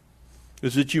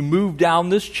 is that you move down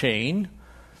this chain,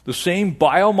 the same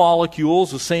biomolecules,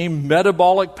 the same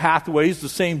metabolic pathways, the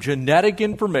same genetic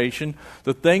information,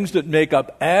 the things that make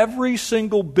up every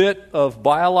single bit of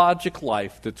biologic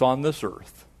life that's on this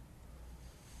earth.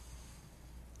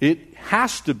 It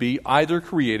has to be either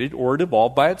created or it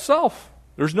evolved by itself.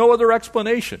 There's no other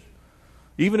explanation,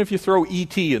 even if you throw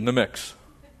E.T. in the mix.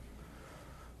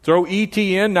 Throw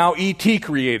E.T. in, now E.T.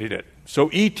 created it.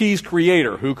 So E.T.'s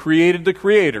creator. Who created the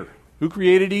creator? Who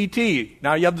created E.T.?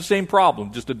 Now you have the same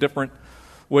problem, just a different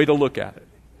way to look at it.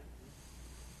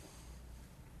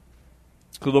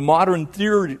 So the modern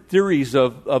theories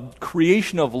of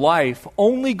creation of life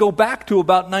only go back to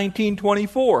about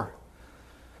 1924.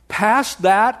 Past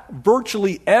that,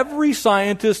 virtually every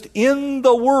scientist in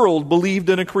the world believed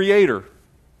in a creator.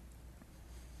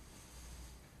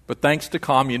 But thanks to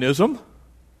communism,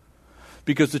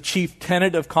 because the chief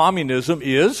tenet of communism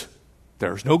is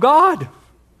there's no God.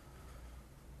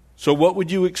 So what would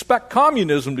you expect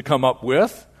communism to come up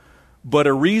with but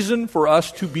a reason for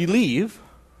us to believe?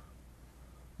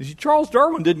 You see, Charles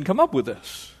Darwin didn't come up with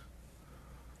this.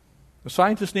 A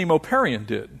scientist named Operian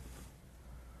did.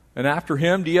 And after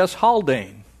him, D.S.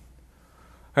 Haldane.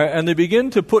 And they begin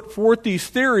to put forth these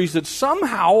theories that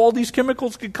somehow all these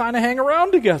chemicals could kind of hang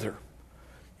around together.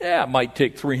 Yeah, it might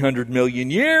take 300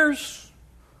 million years.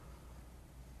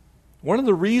 One of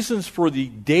the reasons for the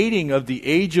dating of the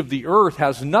age of the earth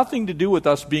has nothing to do with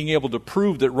us being able to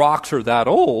prove that rocks are that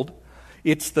old.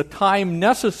 It's the time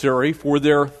necessary for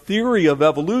their theory of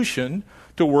evolution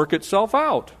to work itself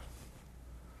out.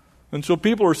 And so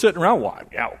people are sitting around, well,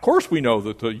 yeah, of course we know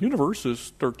that the universe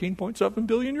is 13.7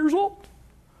 billion years old.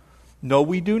 No,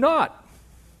 we do not.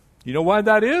 You know why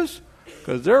that is?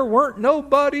 Because there weren't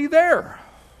nobody there.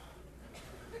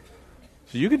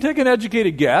 So you can take an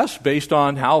educated guess based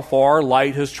on how far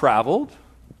light has traveled,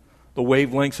 the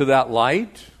wavelengths of that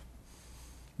light,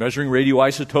 measuring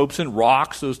radioisotopes in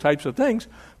rocks, those types of things,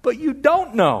 but you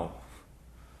don't know.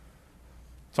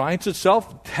 Science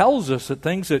itself tells us that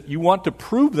things that you want to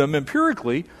prove them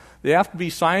empirically, they have to be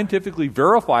scientifically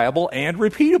verifiable and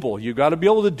repeatable. You've got to be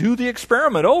able to do the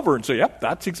experiment over and say, yep,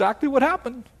 that's exactly what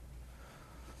happened.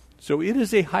 So it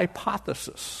is a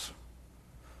hypothesis.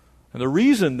 And the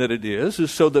reason that it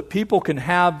is so that people can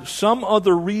have some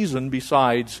other reason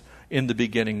besides in the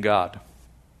beginning God.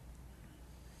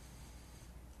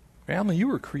 Family, you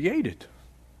were created.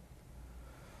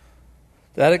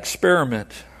 That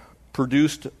experiment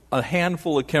produced a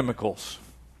handful of chemicals.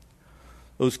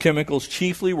 Those chemicals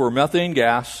chiefly were methane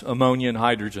gas, ammonia, and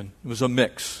hydrogen. It was a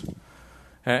mix.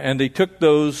 And they took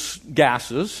those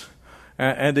gases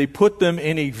and they put them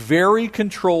in a very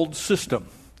controlled system.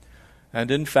 And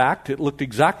in fact, it looked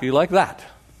exactly like that.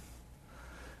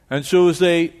 And so as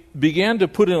they began to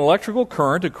put an electrical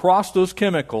current across those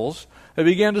chemicals, they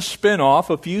began to spin off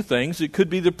a few things. It could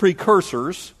be the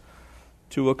precursors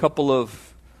to a couple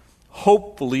of,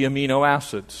 hopefully, amino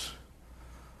acids.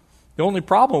 The only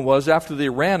problem was after they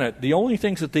ran it, the only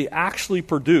things that they actually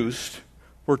produced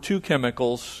were two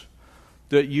chemicals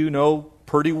that you know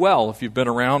pretty well if you've been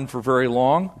around for very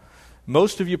long.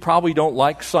 Most of you probably don't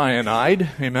like cyanide.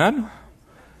 Amen?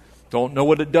 Don't know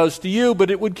what it does to you, but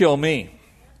it would kill me.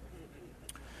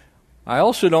 I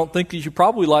also don't think that you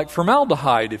probably like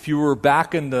formaldehyde. If you were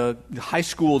back in the high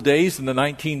school days in the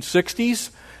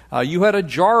 1960s, you had a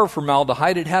jar of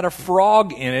formaldehyde. It had a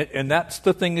frog in it, and that's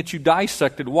the thing that you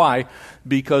dissected. Why?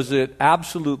 Because it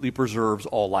absolutely preserves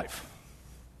all life.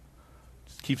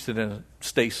 It keeps it in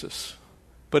stasis.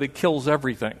 But it kills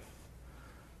everything.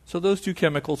 So those two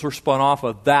chemicals were spun off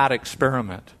of that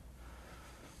experiment.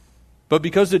 But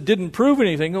because it didn't prove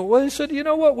anything, well, they said, you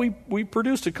know what, we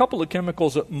produced a couple of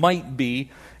chemicals that might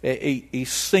be a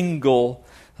single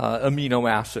amino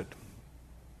acid.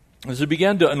 As we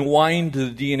began to unwind the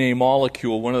DNA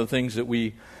molecule, one of the things that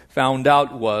we found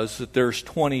out was that there's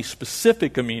 20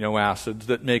 specific amino acids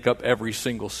that make up every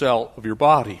single cell of your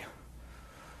body.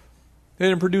 They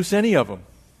didn't produce any of them.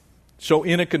 So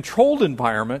in a controlled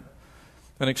environment,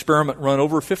 an experiment run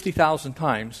over 50,000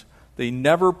 times, they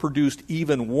never produced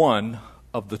even one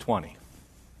of the 20.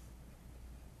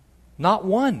 Not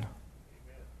one.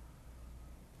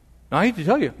 Now, I hate to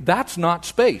tell you, that's not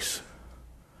space.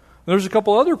 There's a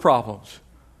couple other problems.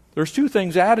 There's two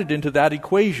things added into that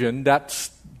equation, that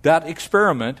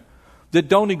experiment, that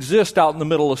don't exist out in the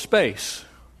middle of space.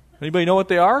 Anybody know what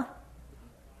they are?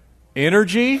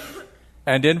 Energy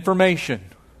and information.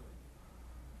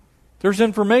 There's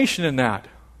information in that.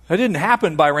 That didn't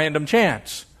happen by random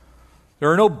chance.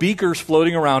 There are no beakers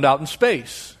floating around out in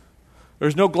space.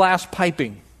 There's no glass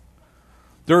piping.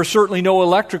 There are certainly no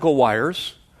electrical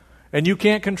wires, and you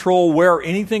can't control where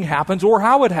anything happens or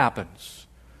how it happens.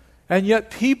 And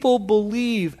yet people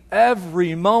believe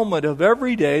every moment of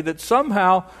every day that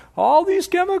somehow all these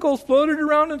chemicals floated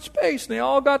around in space and they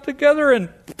all got together and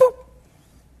boop,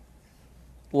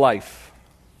 life.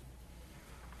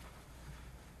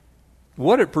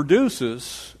 What it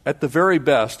produces, at the very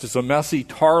best, is a messy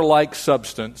tar-like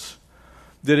substance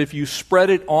that if you spread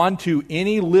it onto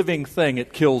any living thing,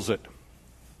 it kills it.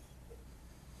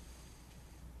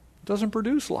 It doesn't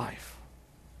produce life.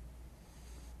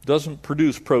 It doesn't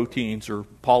produce proteins or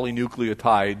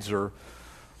polynucleotides or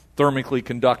thermically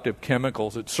conductive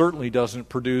chemicals. It certainly doesn't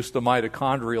produce the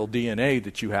mitochondrial DNA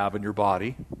that you have in your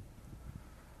body.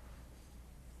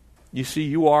 You see,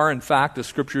 you are, in fact, as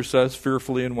Scripture says,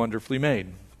 fearfully and wonderfully made.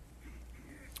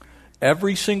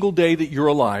 Every single day that you're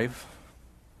alive,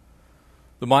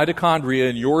 the mitochondria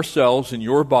in your cells, in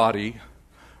your body,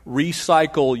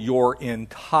 recycle your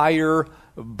entire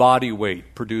body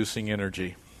weight producing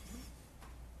energy.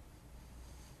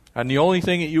 And the only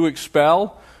thing that you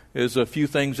expel is a few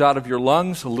things out of your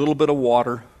lungs, a little bit of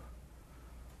water,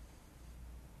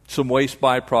 some waste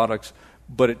byproducts,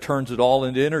 but it turns it all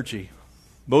into energy.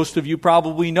 Most of you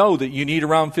probably know that you need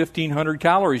around 1,500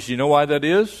 calories. Do you know why that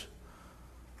is?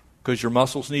 Because your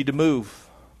muscles need to move.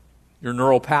 Your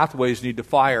neural pathways need to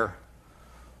fire.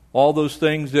 All those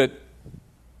things that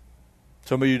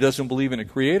somebody who doesn't believe in a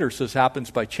creator says happens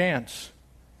by chance.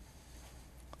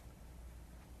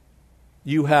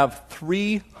 You have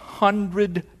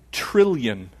 300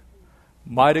 trillion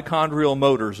mitochondrial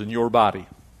motors in your body.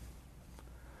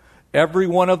 Every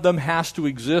one of them has to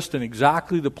exist in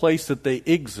exactly the place that they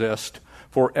exist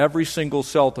for every single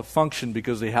cell to function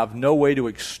because they have no way to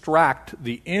extract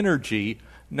the energy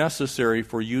necessary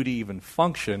for you to even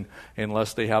function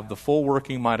unless they have the full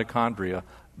working mitochondria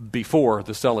before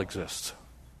the cell exists.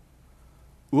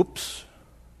 Oops.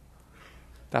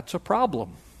 That's a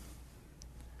problem.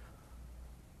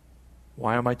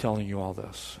 Why am I telling you all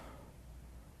this?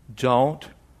 Don't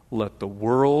let the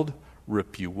world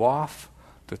rip you off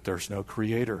that there's no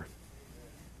creator.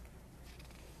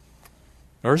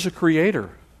 There's a creator.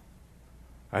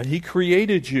 And he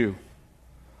created you.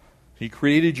 He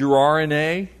created your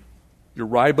RNA, your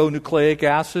ribonucleic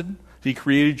acid. He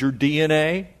created your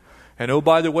DNA. And oh,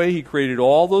 by the way, he created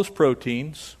all those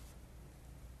proteins,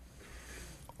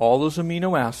 all those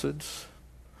amino acids,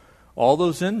 all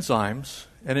those enzymes.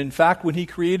 And in fact, when he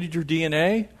created your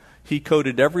DNA, he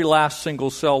coded every last single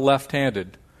cell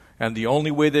left-handed. And the only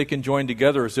way they can join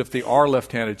together is if they are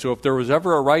left-handed. So if there was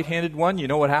ever a right-handed one, you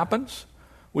know what happens?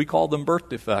 We call them birth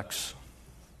defects.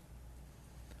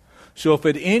 So if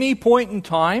at any point in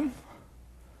time,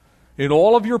 in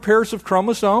all of your pairs of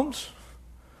chromosomes,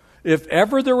 if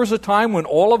ever there was a time when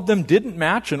all of them didn't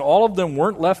match and all of them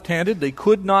weren't left-handed, they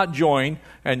could not join,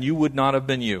 and you would not have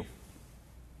been you.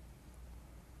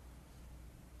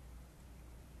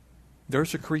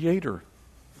 There's a creator,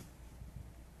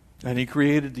 and he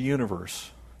created the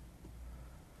universe,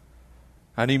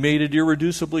 and he made it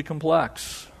irreducibly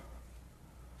complex.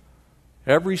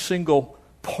 Every single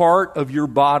part of your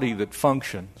body that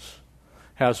functions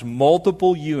has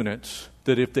multiple units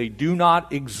that if they do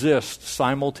not exist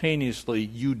simultaneously,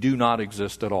 you do not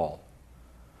exist at all.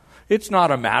 It's not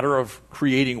a matter of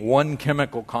creating one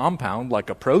chemical compound like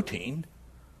a protein,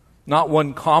 not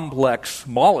one complex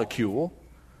molecule.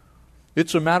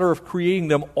 It's a matter of creating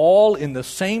them all in the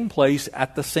same place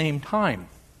at the same time.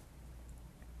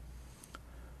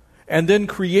 And then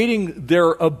creating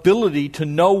their ability to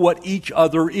know what each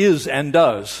other is and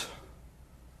does.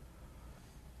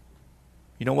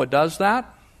 You know what does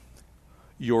that?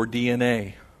 Your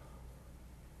DNA.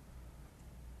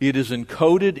 It is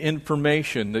encoded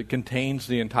information that contains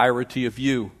the entirety of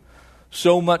you.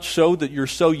 So much so that you're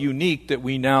so unique that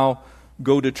we now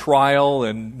go to trial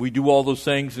and we do all those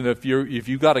things. And if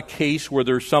you've got a case where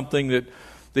there's something that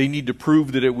they need to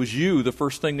prove that it was you, the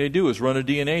first thing they do is run a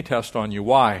DNA test on you.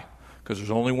 Why? Because there's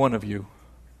only one of you.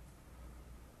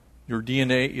 Your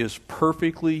DNA is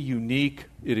perfectly unique.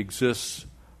 It exists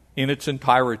in its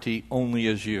entirety only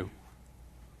as you.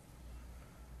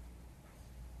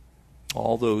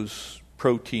 All those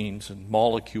proteins and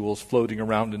molecules floating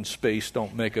around in space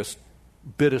don't make a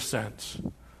bit of sense.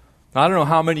 I don't know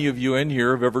how many of you in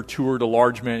here have ever toured a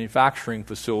large manufacturing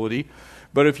facility,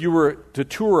 but if you were to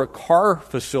tour a car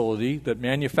facility that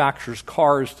manufactures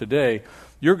cars today,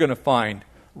 you're going to find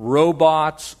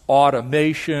robots,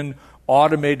 automation,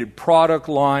 automated product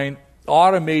line,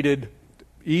 automated,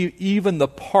 even the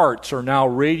parts are now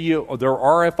they're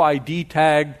RFID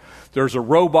tagged. There's a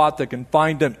robot that can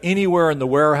find them anywhere in the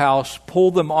warehouse,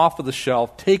 pull them off of the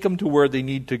shelf, take them to where they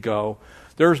need to go.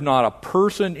 There's not a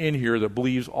person in here that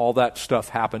believes all that stuff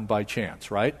happened by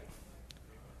chance, right?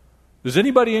 Does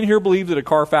anybody in here believe that a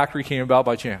car factory came about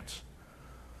by chance?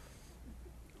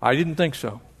 I didn't think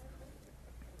so.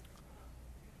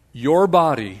 Your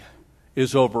body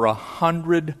is over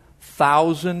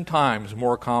 100,000 times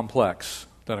more complex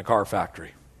than a car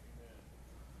factory.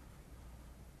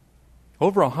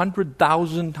 Over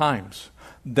 100,000 times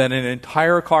than an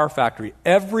entire car factory.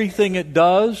 Everything it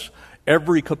does,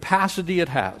 every capacity it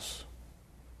has.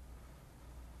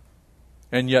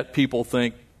 And yet people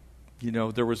think,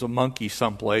 there was a monkey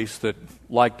someplace that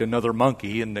liked another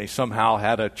monkey and they somehow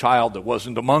had a child that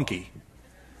wasn't a monkey.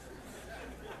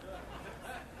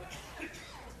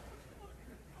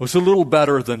 Was a little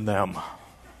better than them.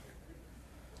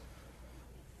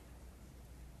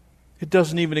 It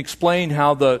doesn't even explain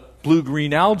how the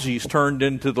blue-green algae turned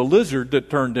into the lizard that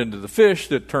turned into the fish,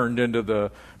 that turned into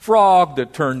the frog,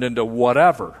 that turned into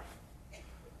whatever.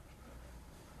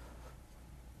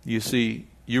 You see,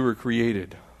 you were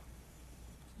created.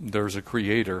 There's a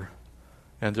creator,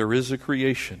 and there is a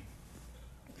creation.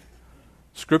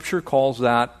 Scripture calls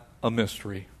that a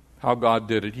mystery, how God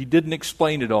did it. He didn't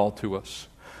explain it all to us.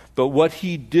 But what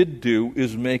he did do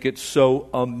is make it so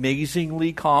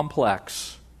amazingly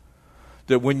complex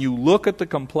that when you look at the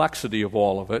complexity of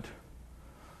all of it,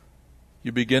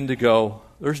 you begin to go,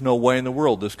 there's no way in the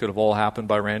world this could have all happened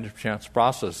by random chance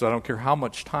process. I don't care how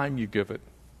much time you give it.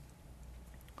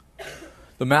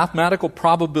 The mathematical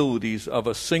probabilities of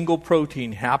a single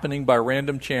protein happening by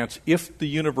random chance, if the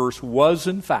universe was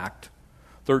in fact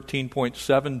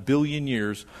 13.7 billion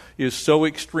years, is so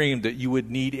extreme that you would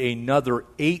need another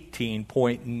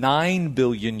 18.9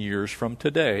 billion years from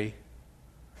today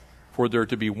for there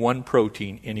to be one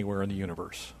protein anywhere in the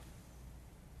universe.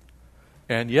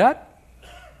 And yet,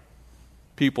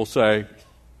 people say,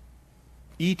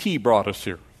 E.T. brought us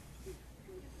here.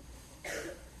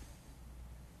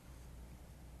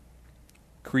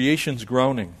 Creation's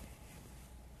groaning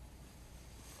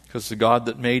because the God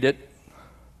that made it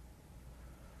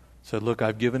said, look,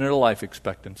 I've given it a life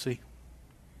expectancy.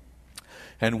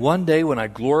 And one day when I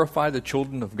glorify the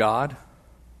children of God,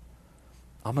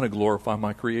 I'm going to glorify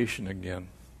my creation again.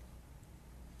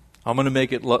 I'm going to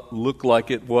make it look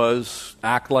like it was,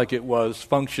 act like it was,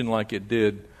 function like it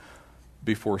did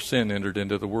before sin entered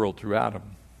into the world through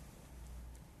Adam.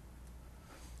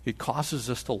 It causes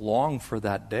us to long for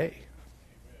that day.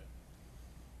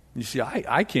 You see,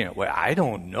 I can't wait. I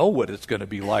don't know what it's going to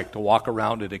be like to walk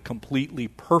around in a completely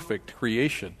perfect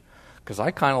creation, because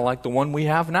I kind of like the one we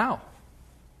have now.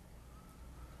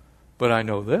 But I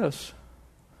know this.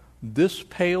 This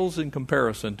pales in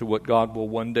comparison to what God will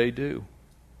one day do.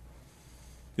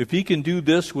 If he can do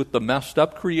this with the messed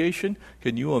up creation,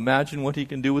 can you imagine what he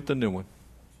can do with the new one?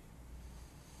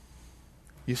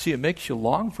 You see, it makes you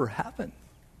long for heaven.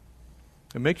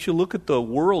 It makes you look at the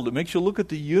world. It makes you look at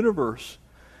the universe.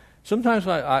 Sometimes,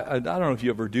 I don't know if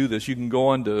you ever do this, you can go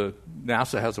on to,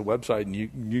 NASA has a website, and you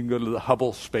can go to the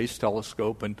Hubble Space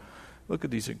Telescope and look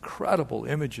at these incredible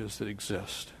images that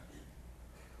exist.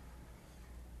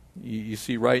 You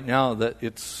see right now that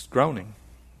it's groaning.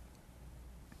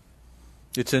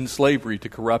 It's in slavery to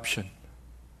corruption.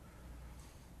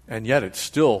 And yet it's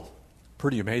still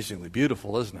pretty amazingly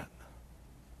beautiful, isn't it?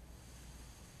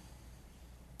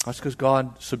 That's because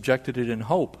God subjected it in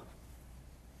hope.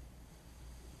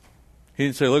 He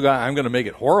didn't say, look, I'm going to make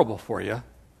it horrible for you.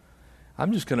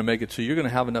 I'm just going to make it so you're going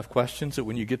to have enough questions that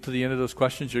when you get to the end of those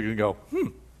questions, you're going to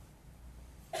go,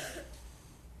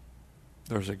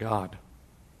 there's a God.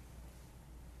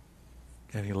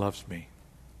 And he loves me.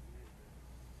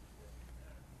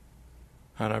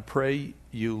 And I pray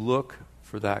you look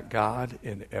for that God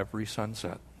in every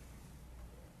sunset,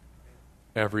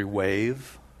 every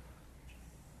wave,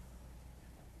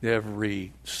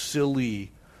 every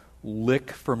silly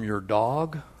lick from your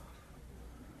dog,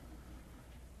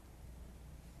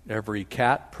 every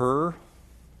cat purr.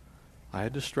 I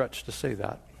had to stretch to say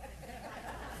that.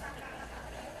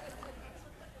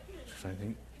 I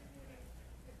think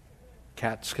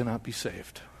cats cannot be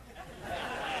saved.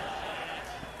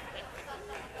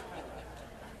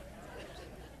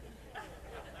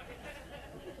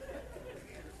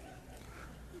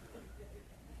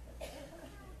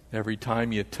 Every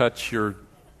time you touch your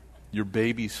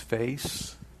baby's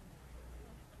face,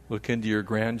 look into your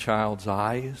grandchild's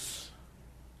eyes.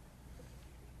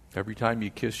 Every time you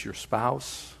kiss your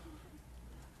spouse,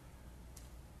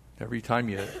 every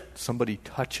time somebody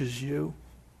touches you,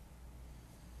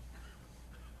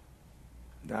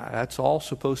 that's all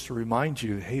supposed to remind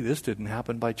you, hey, this didn't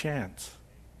happen by chance.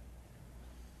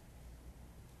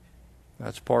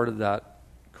 That's part of that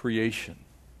creation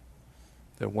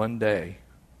that one day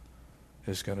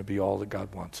is going to be all that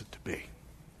God wants it to be.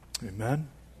 Amen?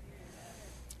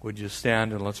 Would you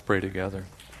stand and let's pray together?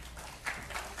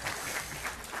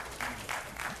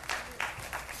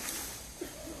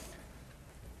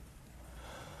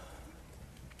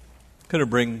 I'm going to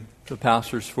bring the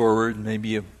pastors forward.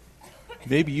 Maybe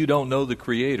you don't know the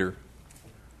Creator.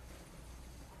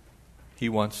 He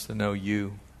wants to know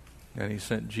you. And he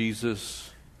sent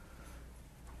Jesus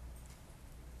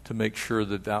to make sure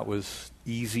that was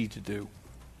easy to do.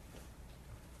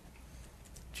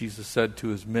 Jesus said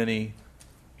to as many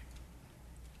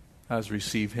as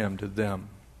receive him, to them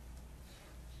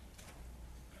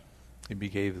he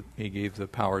gave the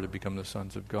power to become the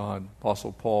sons of God.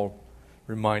 Apostle Paul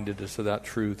reminded us of that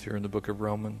truth here in the book of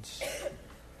Romans.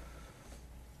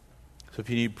 So if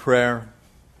you need prayer,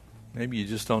 maybe you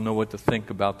just don't know what to think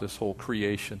about this whole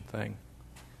creation thing.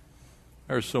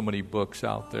 There are so many books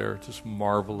out there, just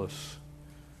marvelous.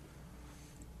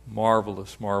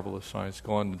 Marvelous, marvelous science.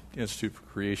 Go on to the Institute for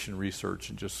Creation Research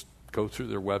and just go through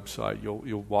their website.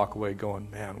 You'll walk away going,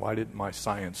 man, why didn't my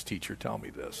science teacher tell me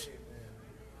this?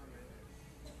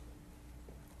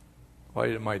 Why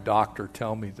didn't my doctor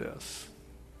tell me this?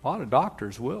 A lot of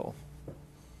doctors will.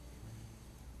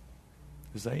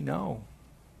 Because they know.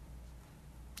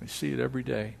 They see it every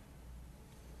day.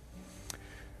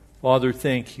 Father,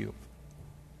 thank you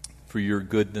for your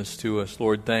goodness to us.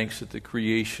 Lord, thanks that the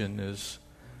creation is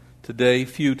today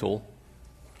futile,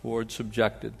 Lord,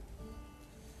 subjected.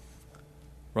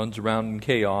 Runs around in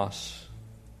chaos,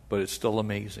 but it's still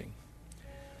amazing.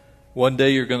 One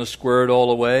day you're going to square it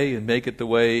all away and make it the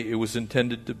way it was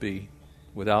intended to be,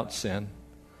 without sin.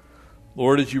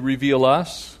 Lord, as you reveal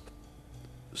us,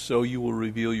 so you will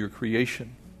reveal your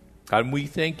creation. And we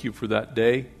thank you for that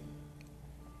day.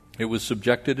 It was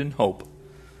subjected in hope.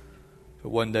 But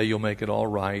one day you'll make it all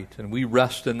right. And we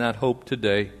rest in that hope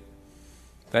today.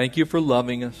 Thank you for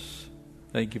loving us.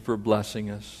 Thank you for blessing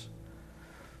us.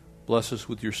 Bless us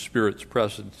with your Spirit's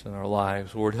presence in our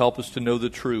lives. Lord, help us to know the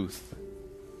truth.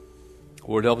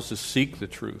 Lord, help us to seek the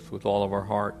truth with all of our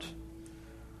heart.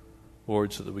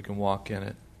 Lord, so that we can walk in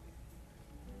it.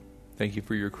 Thank you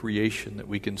for your creation that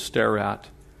we can stare at,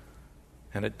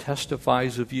 and it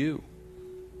testifies of you.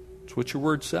 It's what your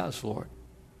word says, Lord.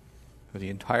 For the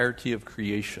entirety of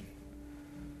creation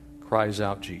cries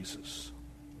out Jesus.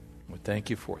 We thank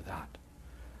you for that.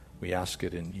 We ask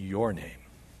it in your name.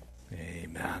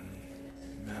 Amen.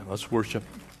 Amen. Let's worship.